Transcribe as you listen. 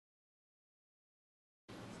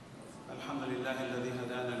الحمد لله الذي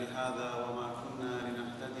هدانا لهذا وما كنا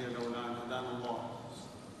لنهتدي لولا أن هدانا الله.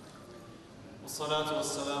 والصلاة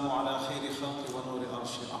والسلام على خير خلق ونور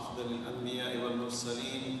عرش أفضل الأنبياء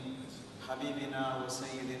والمرسلين حبيبنا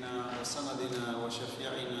وسيدنا وسندنا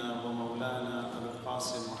وشفيعنا ومولانا أبي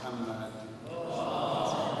القاسم محمد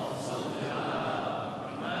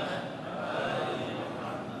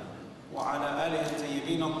وعلى آله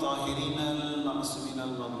الطيبين الطاهرين المعصومين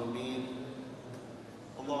المظلومين.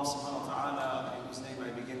 Allah subhanahu wa ta'ala, in whose name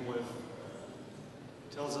I begin with,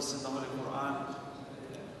 tells us in the Holy Quran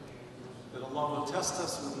that Allah will test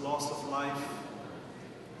us with loss of life,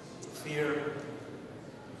 fear,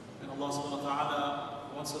 and Allah subhanahu wa ta'ala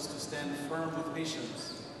wants us to stand firm with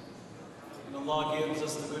patience. And Allah gives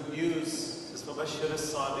us the good news, is فَبَشِّرِ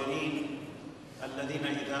الصَّابِرِينَ الَّذِينَ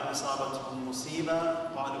إِذَا أَصَابَتْهُمْ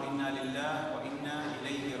مُصِيبَةٌ قَالُوا إِنَّا لِلَّهِ وَإِنَّا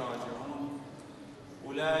إِلَيْهِ رَاجِعُونَ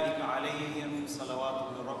أولئك عليهم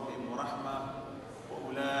صلوات من ربهم ورحمة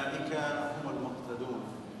وأولئك هم المقتدون.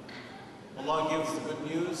 Allah gives the good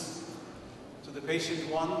news to the patient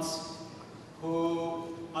ones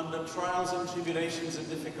who, under trials and tribulations and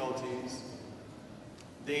difficulties,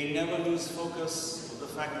 they never lose focus of the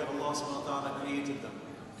fact that Allah subhanahu wa ta'ala created them.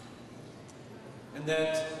 And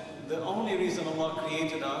that the only reason Allah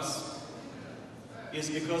created us is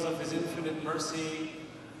because of His infinite mercy,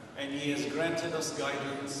 and He has granted us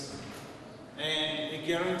guidance and a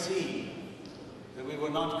guarantee that we were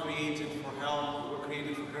not created for hell, we were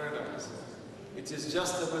created for paradise. It is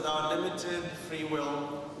just that with our limited free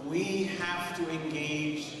will, we have to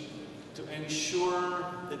engage to ensure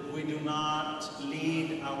that we do not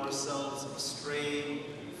lead ourselves astray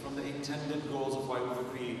from the intended goals of why we were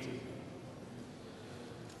created.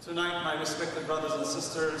 Tonight, my respected brothers and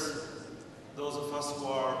sisters, those of us who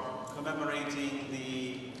are commemorating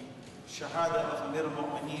the Shahada of Amir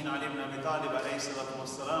al-Mu'mineen Ali ibn Abi Talib alayhi salatu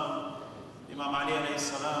wassalam, Imam Ali alayhi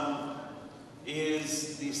salam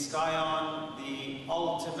is the scion, the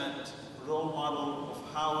ultimate role model of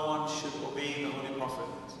how one should obey the Holy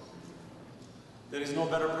Prophet. There is no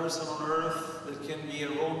better person on earth that can be a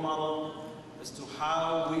role model as to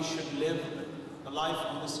how we should live a life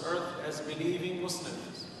on this earth as believing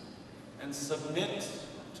Muslims and submit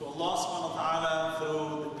to Allah subhanahu wa ta'ala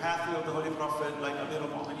through the pathway of the Holy Prophet, like Amir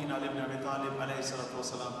al-Mu'mineen Ali ibn Abi Talib alayhi salatu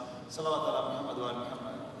wasalam. Salawat ala Muhammad wa ala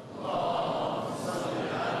Muhammad.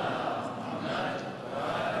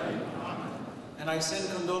 And I send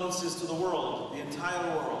condolences to the world, the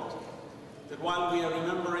entire world, that while we are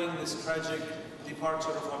remembering this tragic departure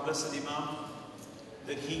of our blessed Imam,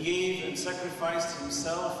 that he gave and sacrificed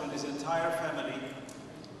himself and his entire family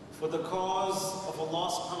for the cause of Allah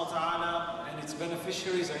subhanahu wa ta'ala, and its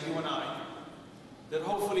beneficiaries are you and I. That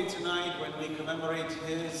hopefully tonight, when we commemorate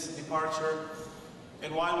his departure,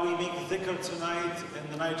 and while we make dhikr tonight and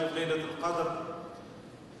the night of Laylatul Qadr,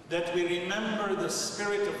 that we remember the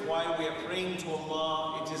spirit of why we are praying to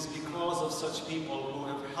Allah. It is because of such people who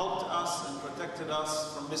have helped us and protected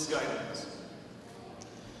us from misguidance.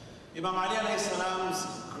 Imam Ali alayhi salam's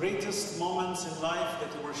greatest moments in life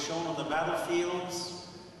that were shown on the battlefields,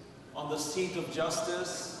 on the seat of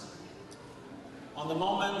justice, on the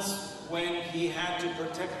moments when he had to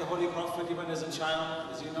protect the Holy Prophet even as a child.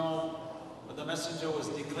 As you know, when the Messenger was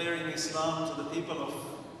declaring Islam to the people of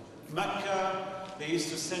Mecca, they used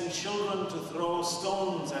to send children to throw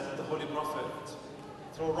stones at the Holy Prophet,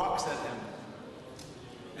 throw rocks at him.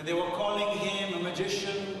 And they were calling him a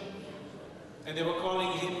magician, and they were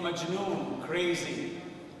calling him Majnoon, crazy.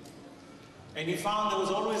 And he found there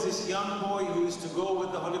was always this young boy who used to go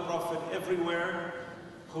with the Holy Prophet everywhere,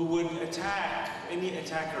 who would attack any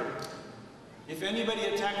attacker. If anybody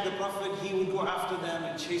attacked the Prophet, he would go after them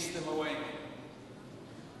and chase them away.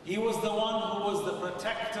 He was the one who was the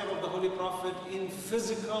protector of the Holy Prophet in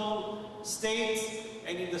physical state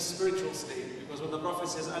and in the spiritual state. Because when the Prophet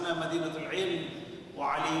says, Ana Madinatul Ilm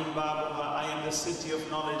wa Ali Babuha, I am the city of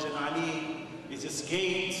knowledge, and Ali is its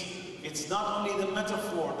gate, it's not only the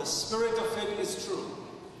metaphor, the spirit of it is true.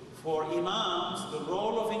 For Imams, the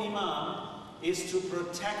role of an Imam is to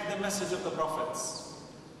protect the message of the Prophets.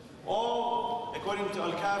 All, according to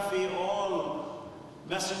Al-Kafi, all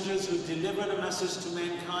messengers who delivered a message to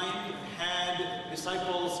mankind had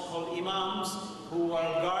disciples called Imams who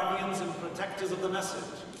are guardians and protectors of the message.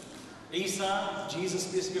 Isa,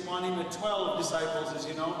 Jesus, peace be upon him, had 12 disciples, as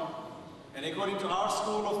you know. And according to our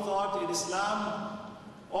school of thought in Islam,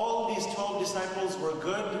 all these 12 disciples were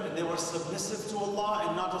good and they were submissive to Allah,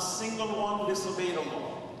 and not a single one disobeyed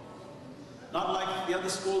Allah. Not like the other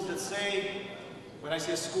schools that say, when I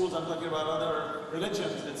say schools, I'm talking about other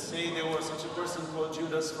religions that say there was such a person called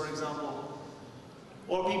Judas, for example,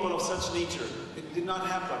 or people of such nature. It did not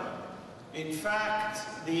happen. In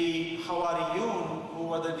fact, the Hawariyun, who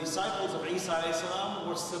were the disciples of Isa alayhi salam,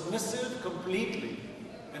 were submissive completely.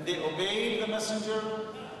 And they obeyed the messenger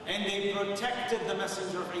and they protected the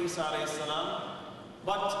messenger of Isa alayhi salam.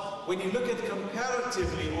 But when you look at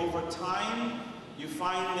comparatively over time, you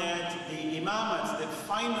find that the imamat that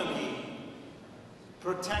finally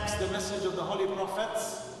protects the message of the holy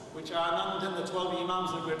prophets, which are none than the 12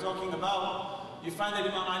 imams that we're talking about, you find that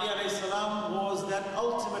Imam Ali alayhi salam was that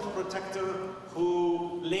ultimate protector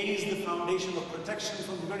who lays the foundation of protection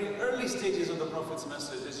from the very early stages of the Prophet's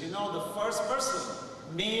message. As you know, the first person,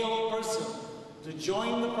 male person, to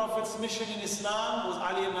join the Prophet's mission in Islam was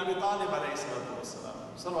Ali ibn Abi Talib alayhi salatu wasalam.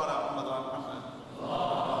 Sallu ala Muhammad wa Muhammad.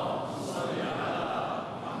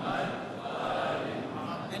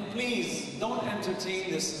 And please, don't entertain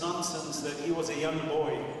this nonsense that he was a young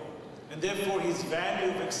boy, and therefore his value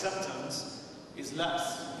of acceptance is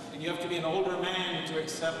less. And you have to be an older man to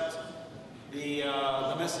accept the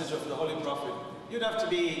message of the Holy Prophet. You'd have to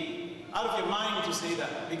be out of your mind to say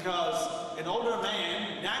that, because an older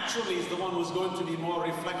man naturally is the one who's going to be more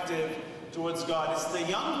reflective towards God. It's the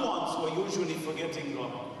young ones who are usually forgetting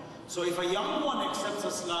God. So if a young one accepts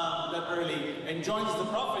Islam that early and joins the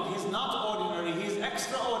Prophet, he's not ordinary, he's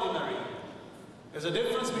extraordinary. There's a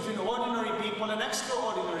difference between ordinary people and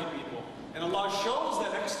extraordinary people. And Allah shows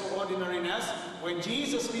that extraordinariness when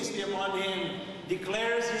Jesus, peace be upon him,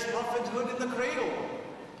 declares his prophethood in the cradle.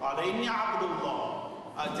 قال إني عبد الله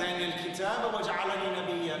آتاني الكتاب وجعلني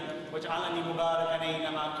نبيا وجعلني مباركا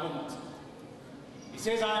أينما كنت. He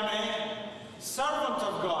says, I am a servant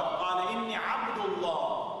of God. قال إني عبد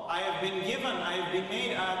الله. I have been given, I have been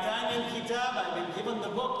made آتاني الكتاب. I have been given the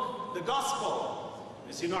book, the gospel.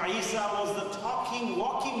 As you know, Isa was the talking,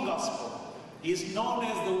 walking gospel. He is known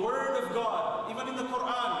as the Word of God, even in the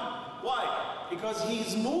Quran. Why? Because he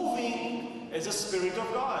is moving as a Spirit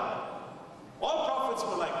of God. All prophets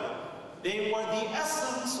were like that. They were the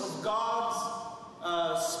essence of God's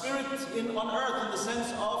Spirit on earth, in the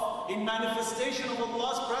sense of, in manifestation of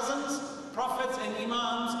Allah's presence. Prophets and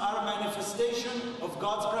Imams are a manifestation of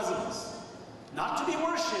God's presence. Not to be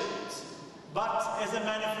worshipped, but as a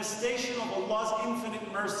manifestation of Allah's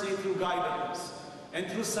infinite mercy through guidance and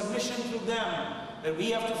through submission to them, that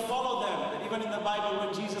we have to follow them. That even in the Bible,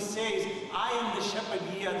 when Jesus says, I am the shepherd,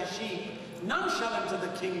 ye are the sheep, none shall enter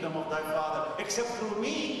the kingdom of thy Father except through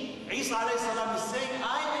me. Isa alayhi salam is saying,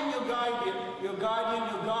 I am your guardian, your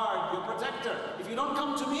guard, your protector. If you don't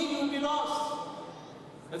come to me, you will be lost.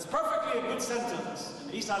 That's perfectly a good sentence.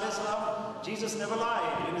 And Isa alayhi salam, Jesus never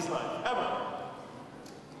lied in his life, ever.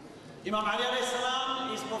 Imam Ali alayhi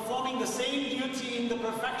salam is performing the same duty in the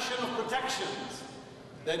perfection of protections,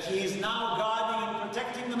 that he is now guarding and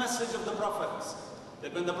protecting the message of the prophets.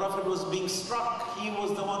 That when the Prophet was being struck, he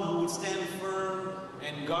was the one who would stand firm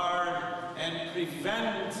and guard and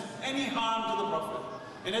prevent any harm to the Prophet.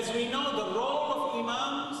 And as we know, the role of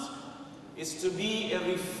Imams is to be a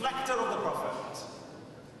reflector of the Prophet.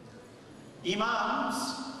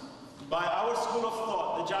 Imams, by our school of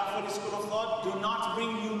thought, the Ja'fari school of thought, do not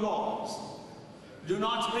bring new laws, do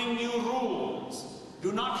not bring new rules,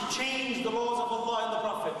 do not change the laws of Allah and the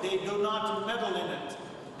Prophet. They do not meddle in it.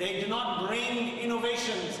 They do not bring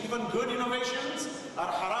innovations. Even good innovations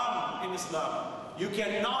are haram in Islam. You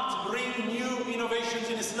cannot bring new innovations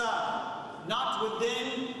in Islam, not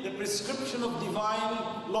within the prescription of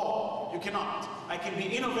divine law. You cannot. I can be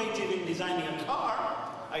innovative in designing a car,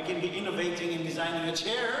 I can be innovating in designing a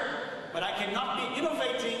chair, but I cannot be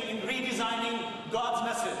innovating in redesigning God's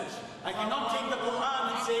message. I cannot take the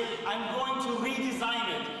Quran and say, I'm going to redesign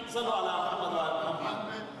it. Sallu ala Muhammad wa Muhammad.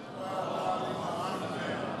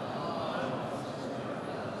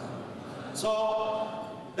 So,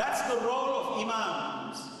 that's the role of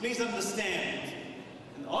Imams. Please understand.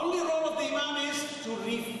 And the only role of the Imam is to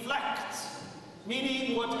reflect.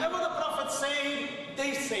 Meaning, whatever the Prophet said,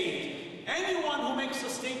 they say it. Anyone who makes a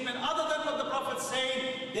statement other than what the Prophet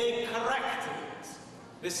said, they correct it.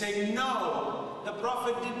 They say, no, the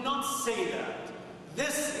Prophet did not say that.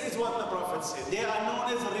 This is what the Prophet said. They are known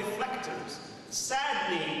as reflectors.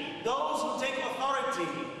 Sadly, those who take authority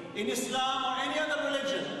in Islam or any other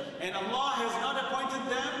religion, and Allah has not appointed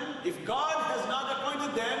them, if God has not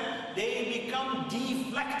appointed them, they become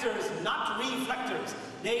deflectors, not reflectors.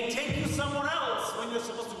 They take you somewhere else when you're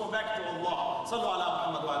supposed to go back to Allah. Sallu ala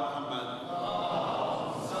Muhammad wa Muhammad.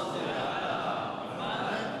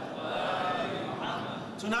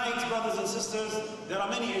 Tonight, brothers and sisters, there are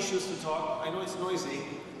many issues to talk. I know it's noisy,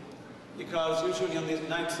 because usually on these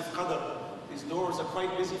nights of Qadr, these doors are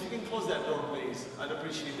quite busy. If you can close that door, please, I'd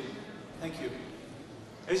appreciate it. Thank you.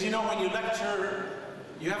 As you know, when you lecture,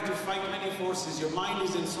 you have to fight many forces. Your mind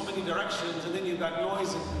is in so many directions, and then you've got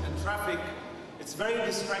noise and traffic. It's very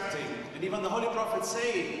distracting. And even the Holy Prophet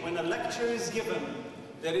say, when a lecture is given,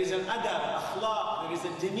 there is an adab, akhlaq, there is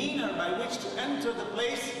a demeanor by which to enter the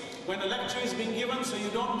place when a lecture is being given, so you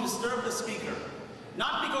don't disturb the speaker.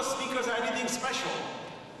 Not because speakers are anything special,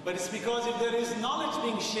 but it's because if there is knowledge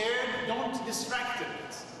being shared, don't distract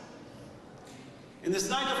it. In this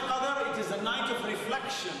night of Qadr, it is a night of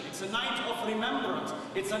reflection, it's a night of remembrance,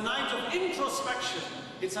 it's a night of introspection,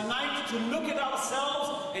 it's a night to look at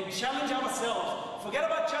ourselves and challenge ourselves. Forget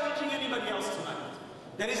about challenging anybody else tonight.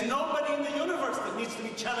 There is nobody in the universe that needs to be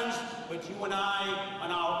challenged but you and I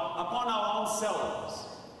upon our own selves.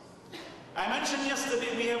 I mentioned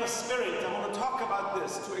yesterday we have a spirit. I want to talk about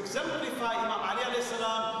this to exemplify Imam Ali alayhi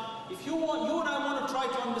salam. If you and I want to try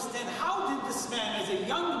to understand how did this man as a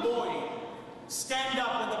young boy stand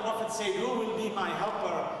up when the Prophet said, who will be my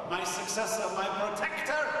helper, my successor, my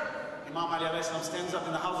protector? Imam Ali alayhi salam stands up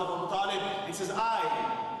in the house of Abu Talib and says,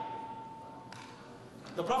 I.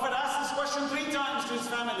 The Prophet asked this question 3 times to his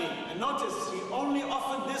family. And notice, he only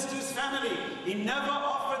offered this to his family. He never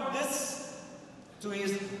offered this to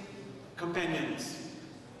his companions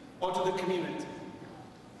or to the community.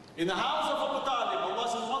 In the house of Abu Talib, Allah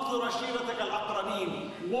says, وَانْظُرْ عَشِيرَتَكَ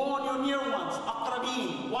الْأَقْرَبِينَ. Warn your near ones,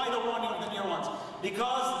 aqrabeen. Why the warning of the near ones?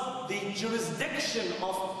 Because the jurisdiction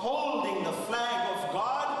of holding the flag of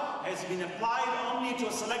God has been applied only to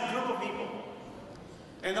a select group of people.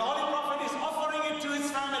 And the Holy Prophet is offering it to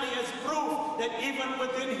his family as proof that even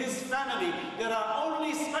within his family, there are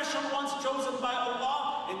only special ones chosen by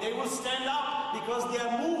Allah, and they will stand up because they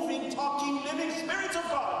are moving, talking, living spirits of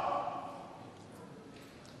God.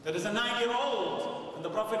 There is a 9-year-old, and the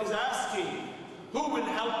Prophet is asking, who will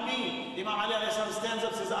help me? Imam Ali alayhi salam stands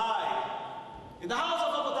up and says, I. In the house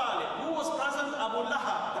of Abu Talib, who was present? Abu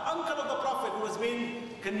Lahab, the uncle of the Prophet, who has been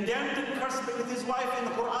condemned and cursed with his wife in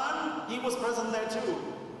the Quran, he was present there too.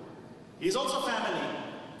 He's also family.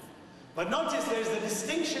 But notice there is a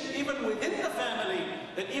distinction even within the family,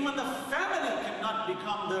 that even the family cannot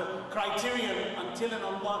become the criterion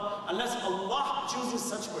unless Allah chooses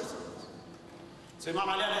such persons. So Imam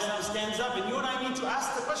Ali alayhi salam stands up, and you and I need to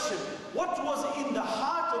ask the question, what was in the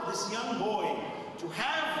heart of this young boy to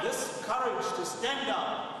have this courage to stand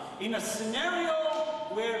up in a scenario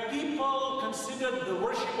where people considered the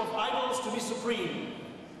worship of idols to be supreme?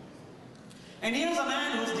 And here's a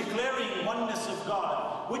man who's declaring oneness of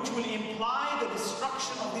God, which will imply the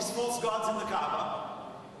destruction of these false gods in the Kaaba,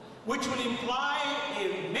 which will imply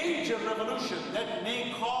a major revolution that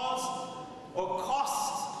may cause or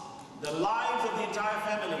cost the lives of the entire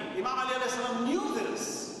family. Imam Ali alayhi salam knew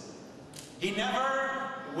this. He never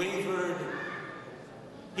wavered.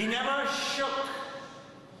 He never shook.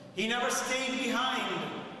 He never stayed behind.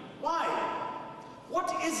 Why?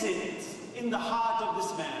 What is it in the heart of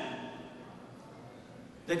this man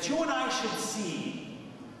that you and I should see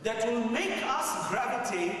that will make us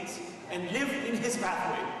gravitate and live in his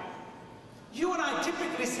pathway? You and I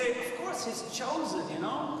typically say, of course he's chosen, you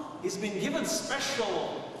know. He's been given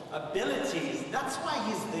special abilities. That's why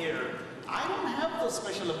he's there. I don't have those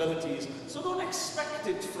special abilities, so don't expect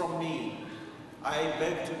it from me. I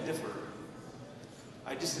beg to differ.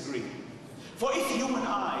 I disagree. For if you and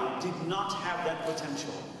I did not have that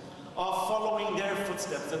potential of following their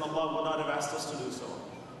footsteps, then Allah would not have asked us to do so.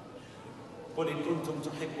 قُلْ إِن كُنْتُمْ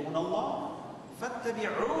تُحِبُّونَ اللَّهَ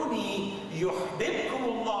فَاتَّبِعُونِي يُحْبِبْكُمُ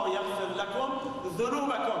اللَّهُ وَيَغْفِرْ لَكُمْ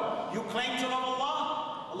ذُنُوبَكُمْ. You claim to love Allah?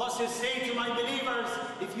 Allah says, say to my believers,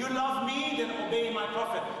 if you love me, then obey my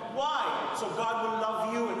Prophet. Why? So God will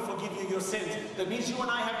love you and forgive you your sins. That means you and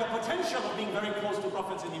I have the potential of being very close to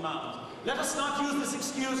prophets and imams. Let us not use this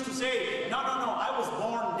excuse to say, no, I was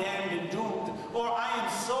born damned and doomed, or I am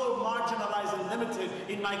so marginalized and limited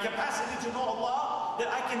in my capacity to know Allah that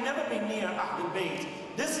I can never be near Ahl al-Bayt.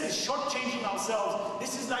 This is shortchanging ourselves.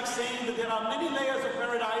 This is like saying that there are many layers of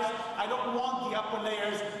paradise. I don't want the upper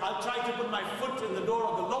layers. I'll try to put my foot in the door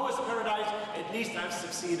of the lowest paradise. At least I've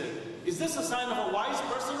succeeded. Is this a sign of a wise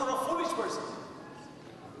person or a foolish person?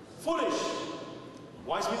 Foolish.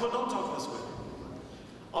 Wise people don't talk this way.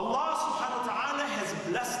 Allah subhanahu wa ta'ala has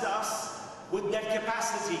blessed us with that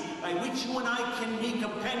capacity by which you and I can be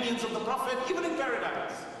companions of the Prophet even in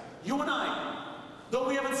paradise. You and I, though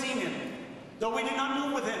we haven't seen him, though we did not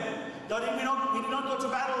move with him, though we did not go to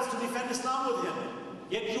battles to defend Islam with him,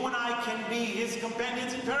 yet you and I can be his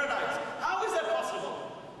companions in paradise. How is that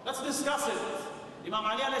possible? Let's discuss it. Imam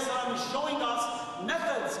Ali alayhi salam is showing us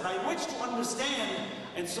methods by which to understand,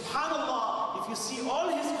 and subhanAllah, if you see all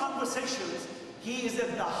his conversations, he is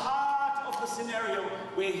at the heart of the scenario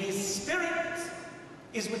where his spirit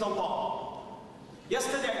is with Allah.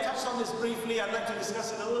 Yesterday I touched on this briefly. I'd like to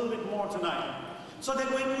discuss it a little bit more tonight. So that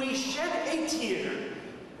when we shed a tear,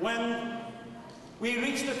 when we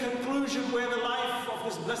reach the conclusion where the life of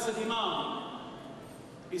this blessed Imam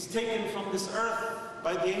is taken from this earth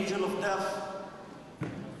by the angel of death,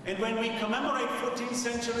 and when we commemorate 14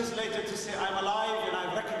 centuries later to say, I'm alive and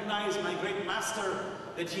I recognize my great master,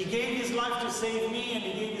 that he gave his life to save me and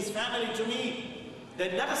he gave his family to me,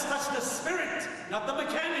 then let us touch the spirit, not the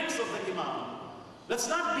mechanics of the Imam. Let's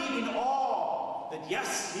not be in awe that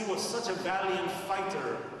yes, he was such a valiant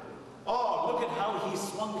fighter. Oh, look at how he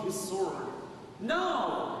swung his sword.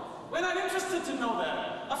 No, we're not interested to know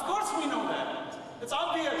that. Of course we know that. It's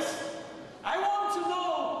obvious. I want to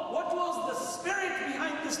know what was the spirit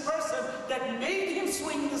behind this person that made him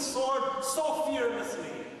swing the sword so fearlessly.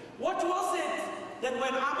 What was it that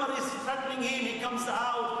when Amr is threatening him, he comes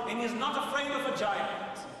out and he's not afraid of a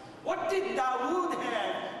giant? What did Dawood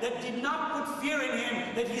have that did not put fear in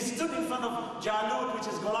him, that he stood in front of Jalut, which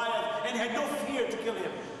is Goliath, and had no fear to kill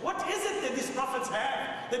him? What is it that these prophets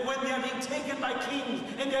have, that when they are being taken by kings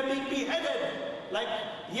and they are being beheaded, like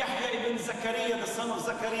Yahya ibn Zakaria, the son of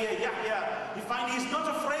Zakaria, Yahya, you find he's not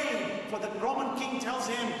afraid, for the Roman king tells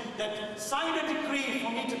him that sign a decree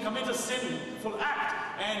for me to commit a sinful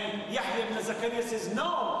act. And Yahya ibn Zakaria says,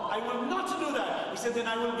 no, I will not do that. He said, then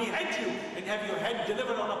I will behead you and have your head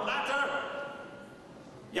delivered on a platter.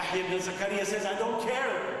 Yahya ibn Zakaria says, I don't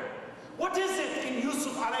care. What is it in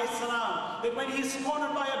Yusuf alayhi salam that when he's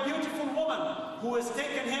cornered by a beautiful woman who has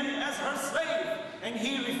taken him as her slave and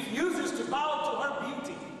he refuses to bow to her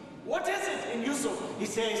beauty? What is it in Yusuf? He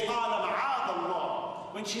says, قَالَ مَعَاذَ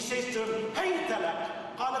اللَّهِ. When she says to him, هَيْتَ لَكَ,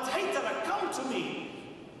 قَالَتْ هَيْتَ لَكَ, come to me.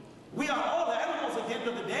 We are all animals at the end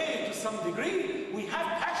of the day to some degree. We have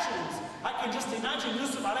passions. I can just imagine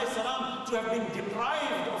Yusuf alayhi salam to have been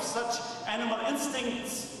deprived of such animal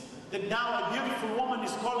instincts, that now a beautiful woman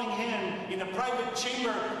is calling him in a private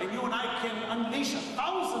chamber, and you and I can unleash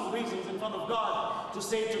 1,000 reasons in front of God to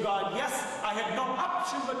say to God, yes, I had no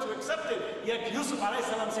option but to accept it. Yet Yusuf alayhi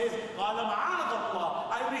salam says, قَالَ مَعَاذَ اللَّهِ,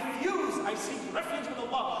 I refuse, I seek refuge with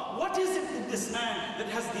Allah. What is it in this man that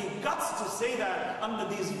has the guts to say that under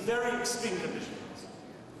these very extreme conditions?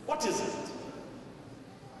 What is it?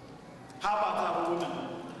 How about our women?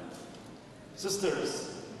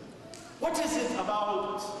 Sisters, what is it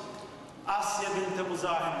about Asya bint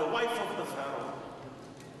Muzahim, the wife of the Pharaoh?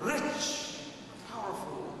 Rich,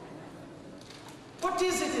 powerful. What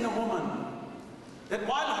is it in a woman that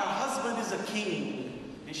while her husband is a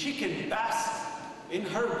king and she can bask in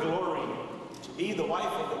her glory to be the wife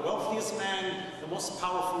of the wealthiest man, the most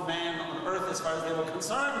powerful man on earth as far as they were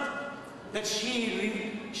concerned, that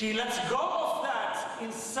she lets go of that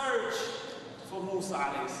in search for Musa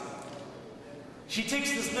alayhi salam? She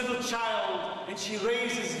takes this little child and she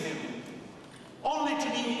raises him, only to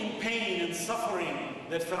be in pain and suffering,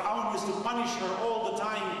 that Fir'aun used to punish her all the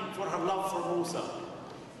time for her love for Musa.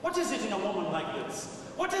 What is it in a woman like this?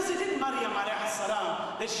 What is it in Maryam alayhi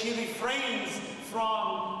salam that she refrains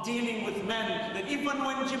from dealing with men? That even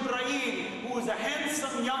when Jibreel, who is a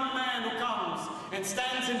handsome young man who comes and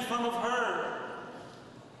stands in front of her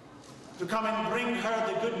to come and bring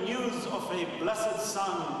her the good news of a blessed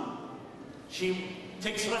son, she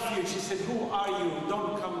takes refuge. She said, who are you?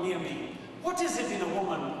 Don't come near me. What is it in a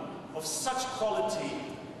woman of such quality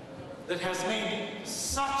that has made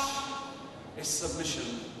such a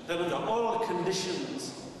submission, that under all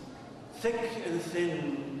conditions, thick and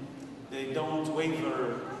thin, they don't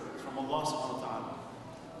waver from Allah subhanahu wa ta'ala?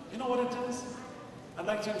 You know what it is? I'd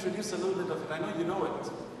like to introduce a little bit of it. I know you know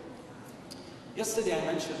it. Yesterday I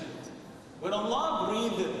mentioned it. When Allah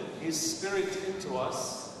breathed His Spirit into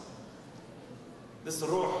us, this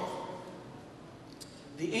ruh,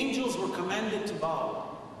 the angels were commanded to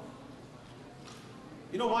bow.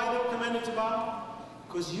 You know why they were commanded to bow?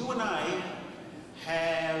 Because you and I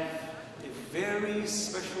have a very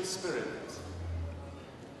special spirit.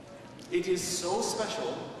 It is so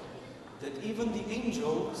special that even the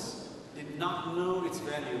angels did not know its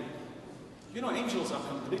value. You know, angels are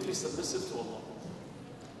completely submissive to Allah.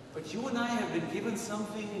 But you and I have been given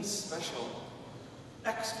something special,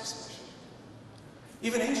 extra special.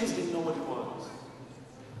 Even angels didn't know what it was.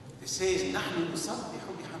 They say, نَحْنُ نُسَبِّحُ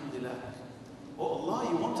بِحَمْدِ اللَّهِ. Oh Allah,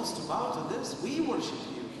 you want us to bow to this? We worship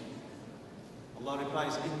you. Allah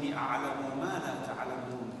replies, إِنِّي أَعْلَمُ مَا لَا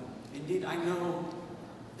تَعْلَمُونَ. Indeed, I know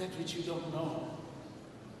that which you don't know.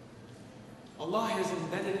 Allah has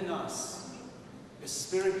embedded in us a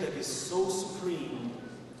spirit that is so supreme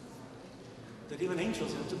that even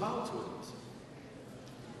angels have to bow to it.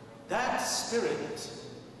 That spirit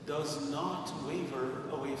does not waver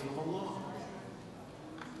away from Allah.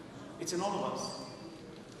 It's in all of us.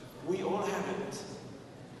 grab it.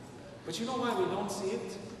 But you know why we don't see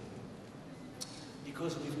it?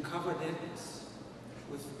 Because we've covered it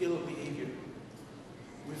with ill behavior.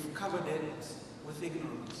 We've covered it with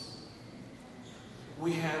ignorance.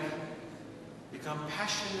 We have become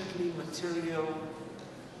passionately material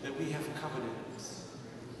that we have covered it.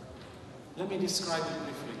 Let me describe it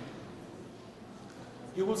briefly.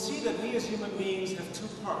 You will see that we as human beings have two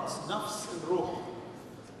parts, nafs and ruh.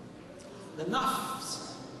 The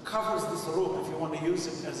nafs covers this ruh, if you want to use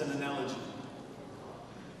it as an analogy.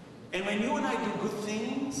 And when you and I do good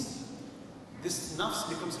things, this nafs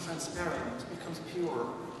becomes transparent, becomes pure.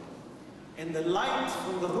 And the light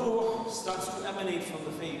from the ruh starts to emanate from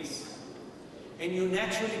the face. And you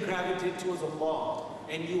naturally gravitate towards Allah.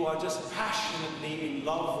 And you are just passionately in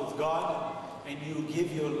love with God. And you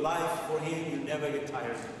give your life for Him, you never get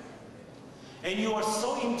tired. And you are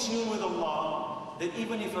so in tune with Allah that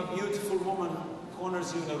even if a beautiful woman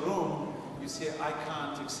corners you in a room, you say, I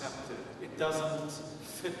can't accept it. It doesn't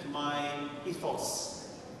fit my ethos.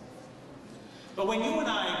 But when you and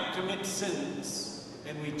I commit sins,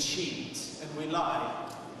 and we cheat, and we lie,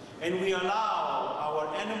 and we allow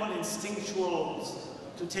our animal instinctuals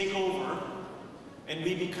to take over, and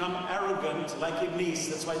we become arrogant like Iblis.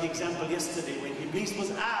 That's why the example yesterday, when Iblis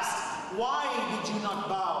was asked, why did you not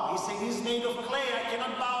bow? He said, he's made of clay, I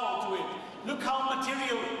cannot bow to it. Look how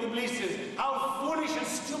material Iblis is, how foolish and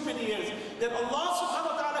stupid he is, that Allah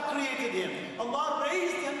subhanahu wa ta'ala created him. Allah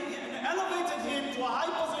raised him and elevated him to a high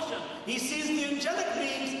position. He sees the angelic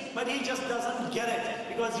beings, but he just doesn't get it,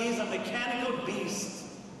 because he's a mechanical beast.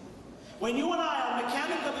 When you and I are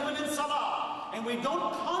mechanical, even in salah, and we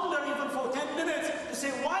don't ponder even for 10 minutes to say,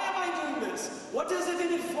 why am I doing this? What is it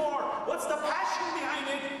in it for? What's the passion behind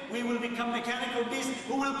it? We will become mechanical beasts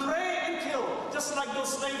who will pray and kill. Just like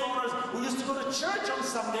those slave owners who used to go to church on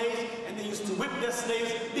Sundays and they used to whip their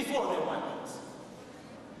slaves before they went.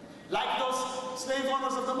 Like those slave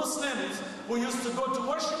owners of the Muslims who used to go to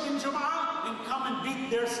worship in Jama'ah and come and beat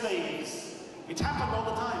their slaves. It happened all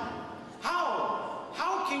the time.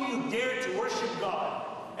 How can you dare to worship God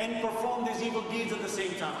and perform these evil deeds at the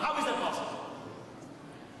same time? How is that possible?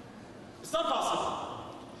 It's not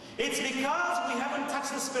possible. It's because we haven't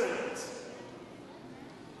touched the Spirit.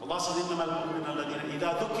 Allah says, إِنَّمَا الْمُؤْمِنُونَ الَّذِينَ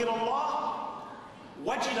إِذَا ذُكِرَ اللَّهُ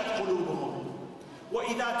وَجِلَتْ قُلُوبُهُمْ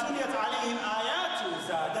وَإِذَا تُلِيَتْ عَلَيْهِمْ آيَاتُهُ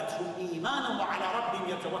زَادَتْهُمْ إِيمَانًا وَعَلَى رَبِّهِمْ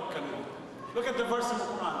يَتَوَكَّلُونَ. Look at the verse in the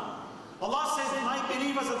Quran. Allah says, my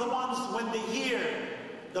believers are the ones when they hear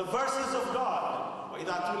the verses of God.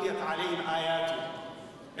 وَإِذَا تُلِيَتْ عَلَيْهِمْ آيَاتُهُ.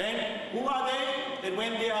 And who are they? That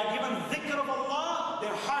when they are given dhikr of Allah,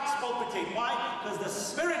 their hearts palpitate. Why? Because the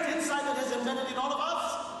Spirit inside that is embedded in all of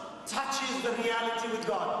us touches the reality with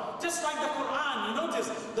God. Just like the Quran. You notice,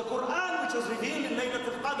 the Quran which was revealed in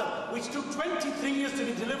Laylatul Qadr, which took 23 years to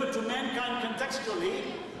be delivered to mankind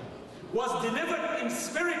contextually, was delivered in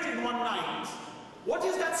spirit in one night. What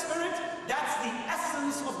is that spirit? That's the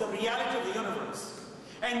essence of the reality of the universe.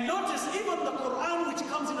 And notice, even the Quran which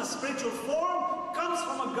comes in a spiritual form comes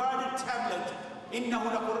from a guarded tablet. إِنَّهُ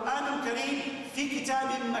لَقُرْآنٌ كَرِيمٌ فِي كِتَابٍ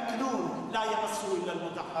مَكْنُونٍ لَا يَمَسُّهُ إِلَّا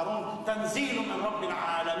الْمُطَهَّرُونَ تَنزِيلٌ مِّن رَبِّ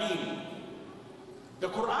الْعَالَمِينَ. The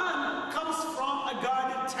Quran comes from a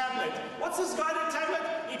guarded tablet. What's this guarded tablet?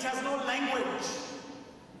 It has no language.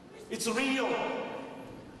 It's real.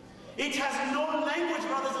 It has no language,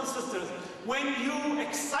 brothers and sisters. When you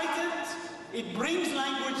excite it, it brings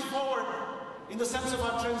language forward in the sense of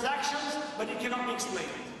our transactions, but it cannot be explained.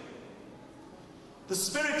 The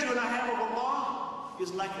spirit you and I have of Allah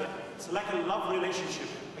is like that. It's like a love relationship.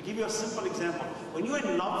 I give you a simple example. When you're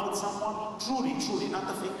in love with someone, truly, not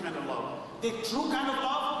the fake kind of love, the true kind of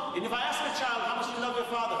love, and if I ask a child, how much do you love your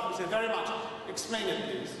father? He says, very much. Explain it,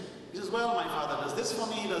 please. He says, well, my father does this for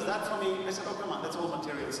me, does that for me. I said, oh, come on, that's all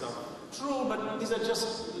material stuff. True, but these are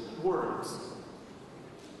just words.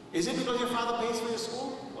 Is it because your father pays for your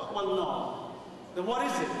school? Well, no. Then what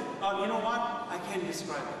is it? You know what? I can't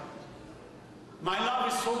describe it. My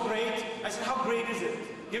love is so great. I said, how great is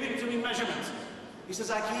it? Give it to me in measurements. He says,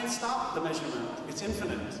 I can't stop the measurement. It's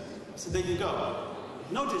infinite. I said, there you go.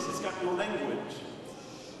 Notice it's got no language.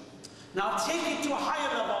 Now take it to a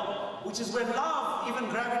higher level, which is where love even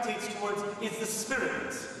gravitates towards, is the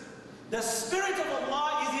Spirit. The Spirit of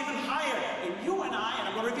Allah is even higher. And you and I, and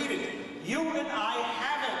I'm going to repeat it, you and I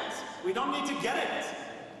have it. We don't need to get it.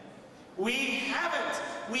 We have it.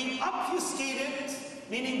 We obfuscate it,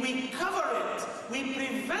 meaning we cover it. We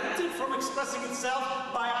prevent it from expressing itself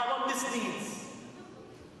by our misdeeds.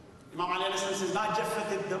 Imam Ali says, لا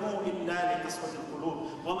جفت الدم إلا لقسوة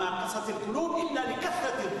القلوب وما قست القلوب إلا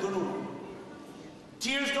لكثرة الذنوب.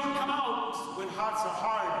 Tears don't come out when hearts are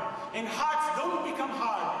hard, and hearts don't become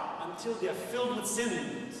hard until they are filled with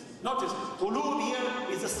sins. Notice, qulub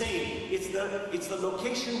here is the same. It's the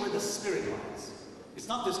location where the spirit lies. It's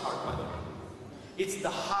not this heart, by the way. It's the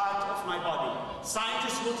heart of my body.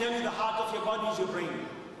 Scientists will tell you the heart of your body is your brain.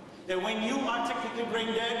 That when you are technically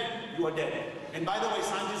brain dead, you are dead. And by the way,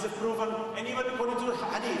 scientists have proven, and even according to the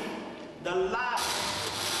hadith, the last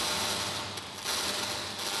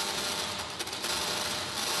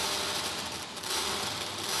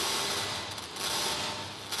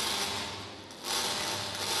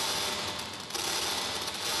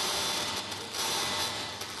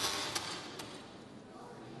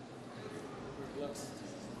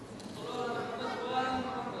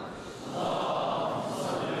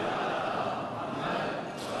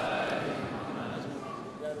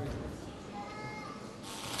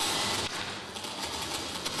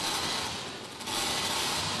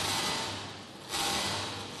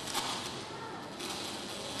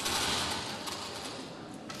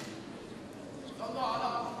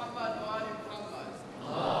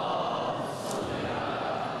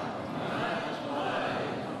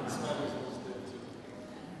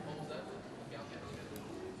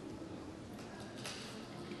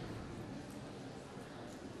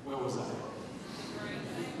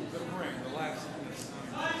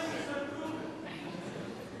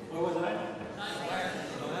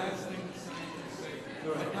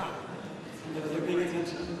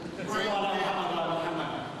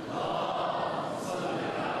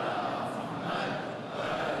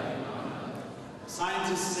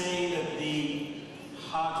Scientists say that the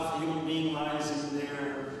heart of the human being lies in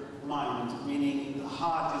their mind, meaning the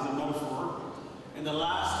heart is a metaphor, and the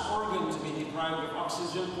last organ to be deprived of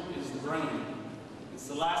oxygen is the brain. It's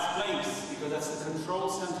the last place because that's the control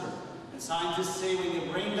center. And scientists say when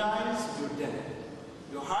your brain dies, you're dead.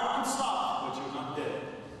 Your heart can stop, but you're not dead.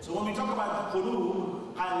 So when we talk about the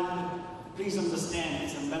qulub, please understand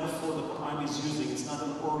it's a metaphor the Quran is using. It's not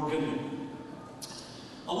an organ.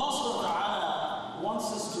 Allah subhanahu wa ta'ala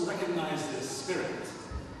wants us to recognize this spirit.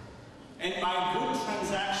 And by good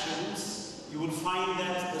transactions, you will find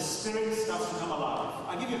that the spirit starts to come alive.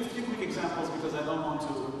 I'll give you a few quick examples because I don't want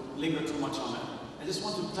to linger too much on it. I just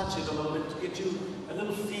want to touch it a little bit to get you a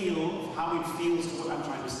little feel of how it feels to what I'm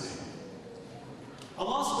trying to say.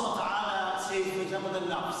 Allah subhanahu wa ta'ala says, for example, the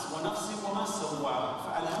Nafs, وَنَفْسٍ وَمَا سَوَّاهَا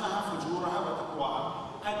فَأَلْهَمَهَا فُجُورَهَا وَتَقْوَاهَا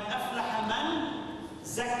قَدْ أَفْلَحَ مَنْ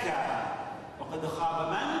زَكَّاهَا وَقَدْ خَابَ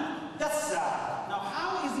مَنْ دَسَّاهَا. Now,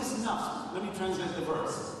 how is this Nafs? Let me translate the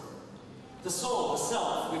verse. The soul, the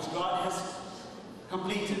self, which God has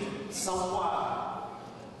completed, sawwa.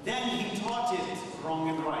 Then He taught it wrong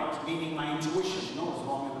and right, meaning my intuition knows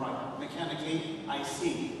wrong and right. Mechanically, I see.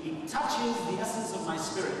 He touches the essence of my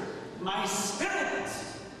spirit. My spirit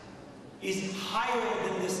is higher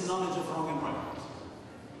than this knowledge of wrong and right.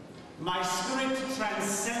 My spirit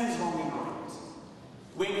transcends wrong and right.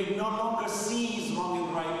 When it no longer sees wrong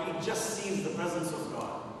and right, it just sees the presence of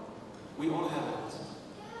God. We all have it.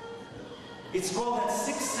 It's called that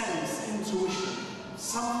sixth sense, intuition.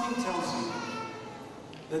 Something tells you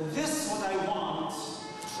that this, what I want,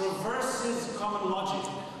 traverses common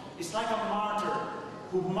logic. It's like a martyr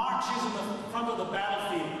who marches in the front of the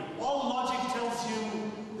battlefield. All logic tells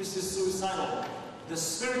you this is suicidal. The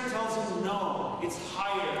spirit tells you no, it's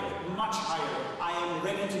higher, much higher. I am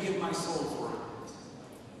ready to give my soul for it.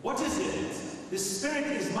 What is it? The spirit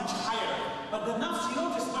is much higher. But the nafs, you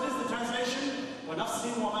notice, what is the translation? وَنَفْسٍ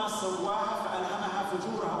وَمَا سَوَّاهَا فَأَلْهَمَهَا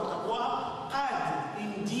فُجُورَهَا وَتَقْوَاهَا.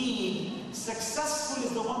 قَدْ, indeed, successful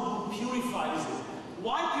is the one who purifies it.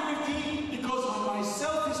 Why purity? Because when my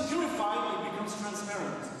self is purified, it becomes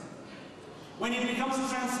transparent. When it becomes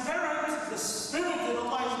transparent, the spirit that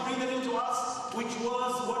Allah has breathed into us, which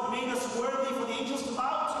was what made us worthy for the angels to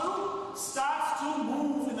bow to, starts to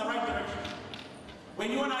move in the right direction.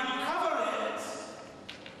 When you and I cover it,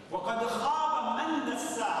 وَقَدْ خَابَ مَنْ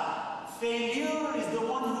دَسَّاهَا. Failure is the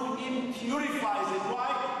one who impurifies it.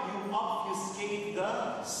 Why? You obfuscate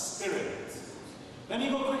the spirit. Let me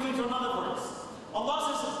go quickly to another verse. Allah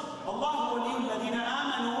says, Allah وَلِيُّ الَّذِينَ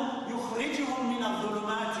آمَنُوا يُخْرِجُهُم مِّنَ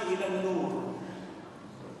الظُّلُمَاتِ إِلَى النُّورِ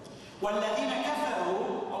وَالَّذِينَ كَفَرُوا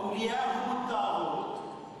أَوْلِيَاءُهُمُ الطَّاغُوتُ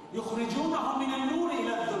يُخْرِجُونَهُم مِّنَ النُّورِ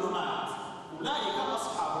إِلَى الظُّلُمَاتِ أُولَٰئِكَ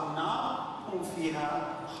أَصْحَابُ النَّارِ هُمْ فِيهَا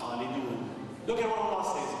خَالِدُونَ. Look at what Allah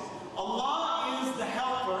says. Allah is the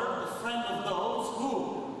helper, the friend of those who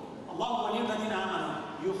Allah وَلِيُّ الَّذِينَ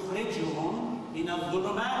آمَنُوا يُخْرِجُهُم مِّنَ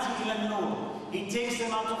الظُّلُمَاتِ إِلَى النُّورِ. He takes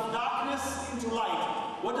them out of darkness into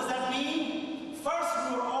light. What does that mean? First,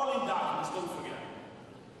 we were all in darkness, don't forget.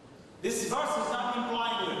 This verse is not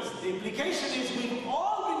implying this. The implication is we've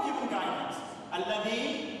all been given guidance.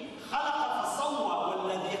 الَّذِي خَلَقَ فَصَوَّى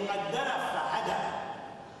وَالَّذِي قَدَّرَ فَهَدَى.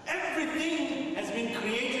 Every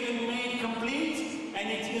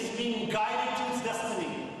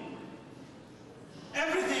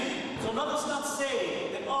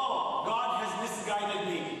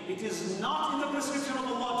is not in the prescription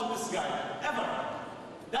of Allah to misguide, ever.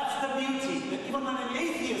 That's the beauty, that even when an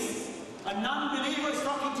atheist, a non-believer is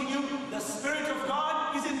talking to you, the Spirit of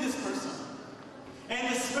God is in this person.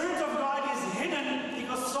 And the Spirit of God is hidden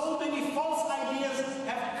because so many false ideas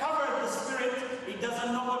have covered the Spirit, he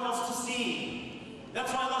doesn't know what else to see.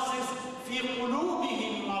 That's why Allah says, فِي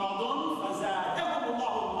قُلُوبِهِمْ مَرَضٌ فَزَادَهُمُ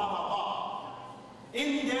اللَّهُ مَرَضًا.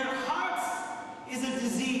 In their hearts is a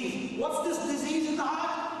disease. What's this disease in the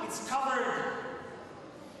heart? It's covered.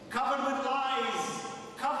 Covered with lies,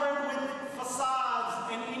 covered with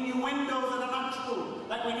facades and innuendos that are not true.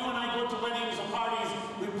 Like when you and I go to weddings or parties,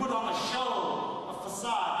 we put on a show, a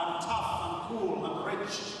facade. I'm tough, I'm cool, I'm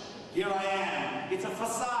rich. Here I am. It's a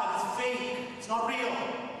facade, it's fake, it's not real.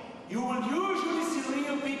 You will usually see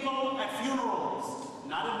real people at funerals,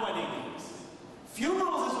 not at weddings.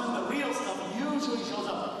 Funerals is when the real stuff usually shows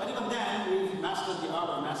up. But even then, we've mastered the art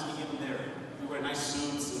of masking even there. We wear nice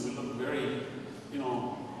suits and we look very,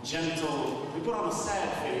 gentle. We put on a sad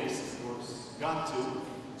face, of course, got to.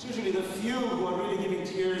 It's usually the few who are really giving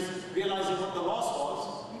tears, realizing what the loss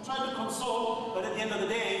was. We try to console, but at the end of the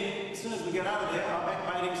day, as soon as we get out of there, our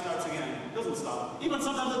backbiting starts again. It doesn't stop. Even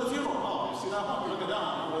sometimes at the funeral. Oh, you see that one? Look at that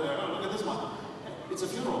one over there. Oh, look at this one. It's a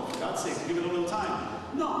funeral, for God's sake, give it a little time.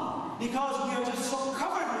 No, because we are just so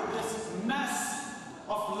covered with this mess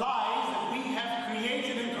of lies that we have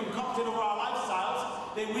created and concocted over our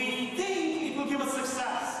lifestyles that we think it will give us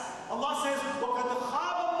success. Allah says, وَقَدْ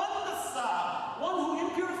خَابَ مَنْ دَسَّاهَا. One who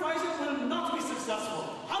impurifies it will not be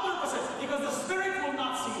successful. 100%, because the Spirit will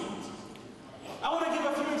not see it. I want to give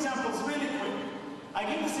a few examples really quick. I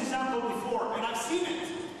gave this example before, and I've seen it.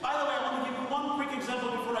 By the way, I want to give you one quick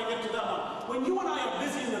example before I get to that one. When you and I are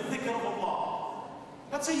busy in the dhikr of Allah,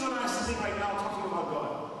 let's say you and I are sitting right now talking about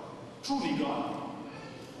God, truly God,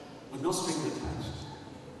 with no strings attached.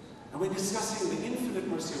 And we're discussing the infinite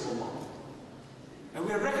mercy of Allah. And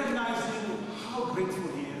we're recognizing how grateful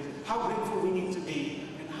He is, how grateful we need to be,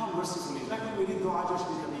 and how merciful He is. Like when we did Dua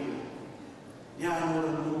Jashmi Kabir. Ya Nur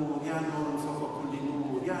al-Nur, Ya Nur al-Fawqa kulli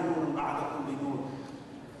Nur, Ya Nur al-Ba'da kulli Nur.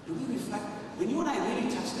 Do we reflect? When you and I really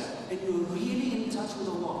touch that, and you're really in touch with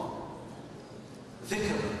Allah,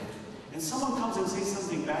 dhikr, and someone comes and says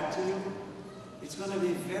something bad to you, it's going to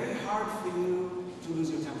be very hard for you to lose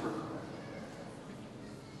your temper.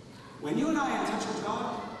 When you and I are in touch with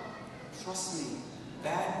God, trust me,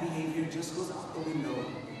 bad behavior just goes out the window.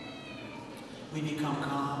 We become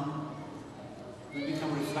calm, we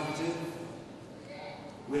become reflective,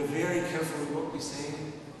 we're very careful with what we say,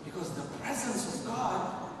 because the presence of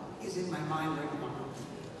God is in my mind right now.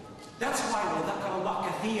 That's why وَذَكَرَ اللَّهَ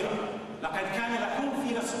كَثِيرًا لَقَدْ كَانَ لَكُمْ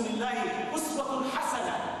فِي رَسُولِ اللَّهِ أُسْوَةٌ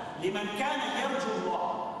حَسَنَةٌ لِمَنْ كَانَ يَرْجُو اللَّهَ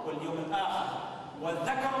وَالْيَوْمَ الْآخِرَ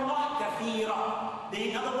وَذَكَرَ اللَّهَ كَثِيرًا.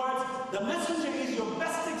 In other words, the messenger is your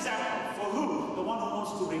best example. For who? The one who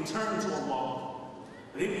wants to return to Allah.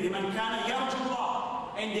 لِمَنْ كَانَ يَرْجُو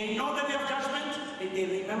اللَّهَ. And they know the day of judgment, and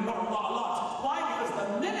they remember Allah a lot. Why? Because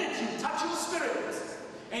the minute you touch your spirit,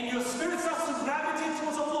 and your spirit starts to gravitate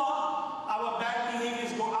towards Allah, our bad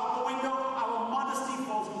behaviors go out the window, our modesty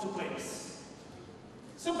falls into place.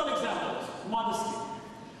 Simple examples, modesty.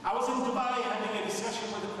 I was in Dubai having a discussion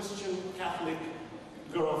with a Christian Catholic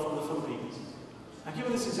girl from the Philippines. I've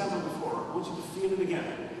given this example before, I want you to feel it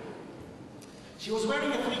again. She was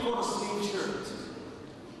wearing a 3/4 sleeve shirt,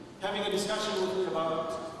 having a discussion with me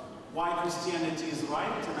about why Christianity is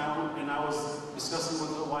right, and I was discussing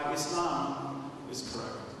with her why Islam is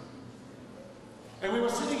correct. And we were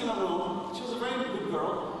sitting in a room. She was a very good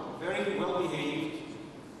girl, very well behaved.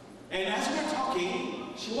 And as we were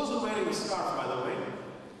talking, she wasn't wearing a scarf, by the way.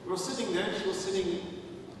 We were sitting there, she was sitting,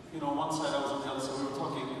 on one side, I was on the other side, we were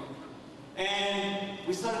talking. And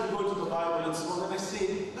we started to go into the Bible and so on, and I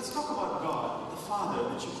said, let's talk about God, the Father,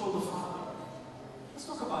 that you call the Father. Let's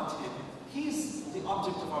talk about Him. He's the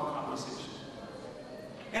object of our conversation.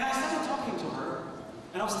 And I started talking to her,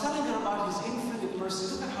 and I was telling her about His infinite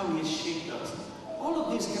mercy. Look at how He has shaped us. All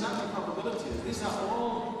of these cannot be probabilities. These are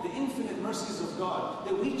all the infinite mercies of God,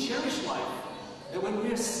 that we cherish life. That when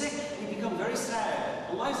we are sick, we become very sad.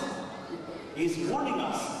 Allah is warning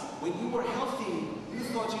us. When you were healthy, you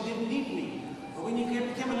thought you didn't need me. But when you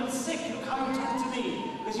became a little sick, look how you turned to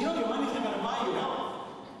me. Because your money's not going to buy you health.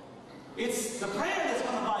 It's the prayer that's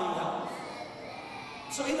going to buy you health.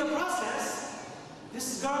 So in the process,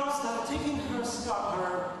 this girl started taking her scarf,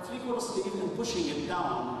 her 3/4 sleeve, and pushing it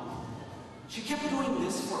down. She kept doing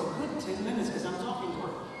this for a good 10 minutes as I'm talking to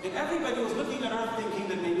her. And everybody was looking at her thinking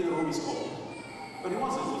that maybe the room is cold. But it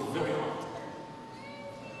wasn't, it was very hot.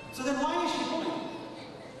 So then why is she pulling?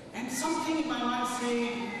 And something in my mind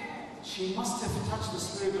said, she must have touched the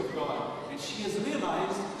Spirit of God. And she has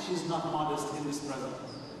realized she she's not modest in this presence.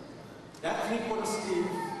 That three-quarter sleeve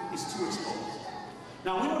is too exposed.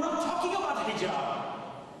 Now, we were not talking about hijab.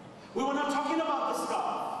 We were not talking about the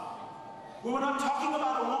scarf. We were not talking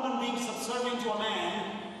about a woman being subservient to a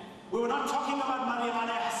man. We were not talking about Maryam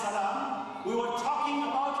alayhi salam. We were talking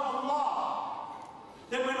about Allah.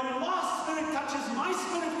 That when Allah's spirit touches my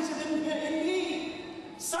spirit, which is in me,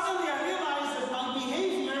 suddenly I realize that my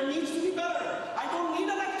behavior needs to be better. I don't need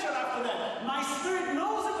a lecture after that. My spirit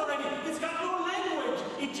knows it already. It's got no language.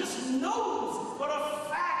 It just knows for a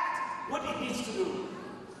fact what it needs to do.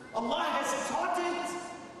 Allah has taught it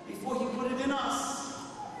before He put it in us.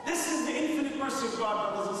 This is the infinite mercy of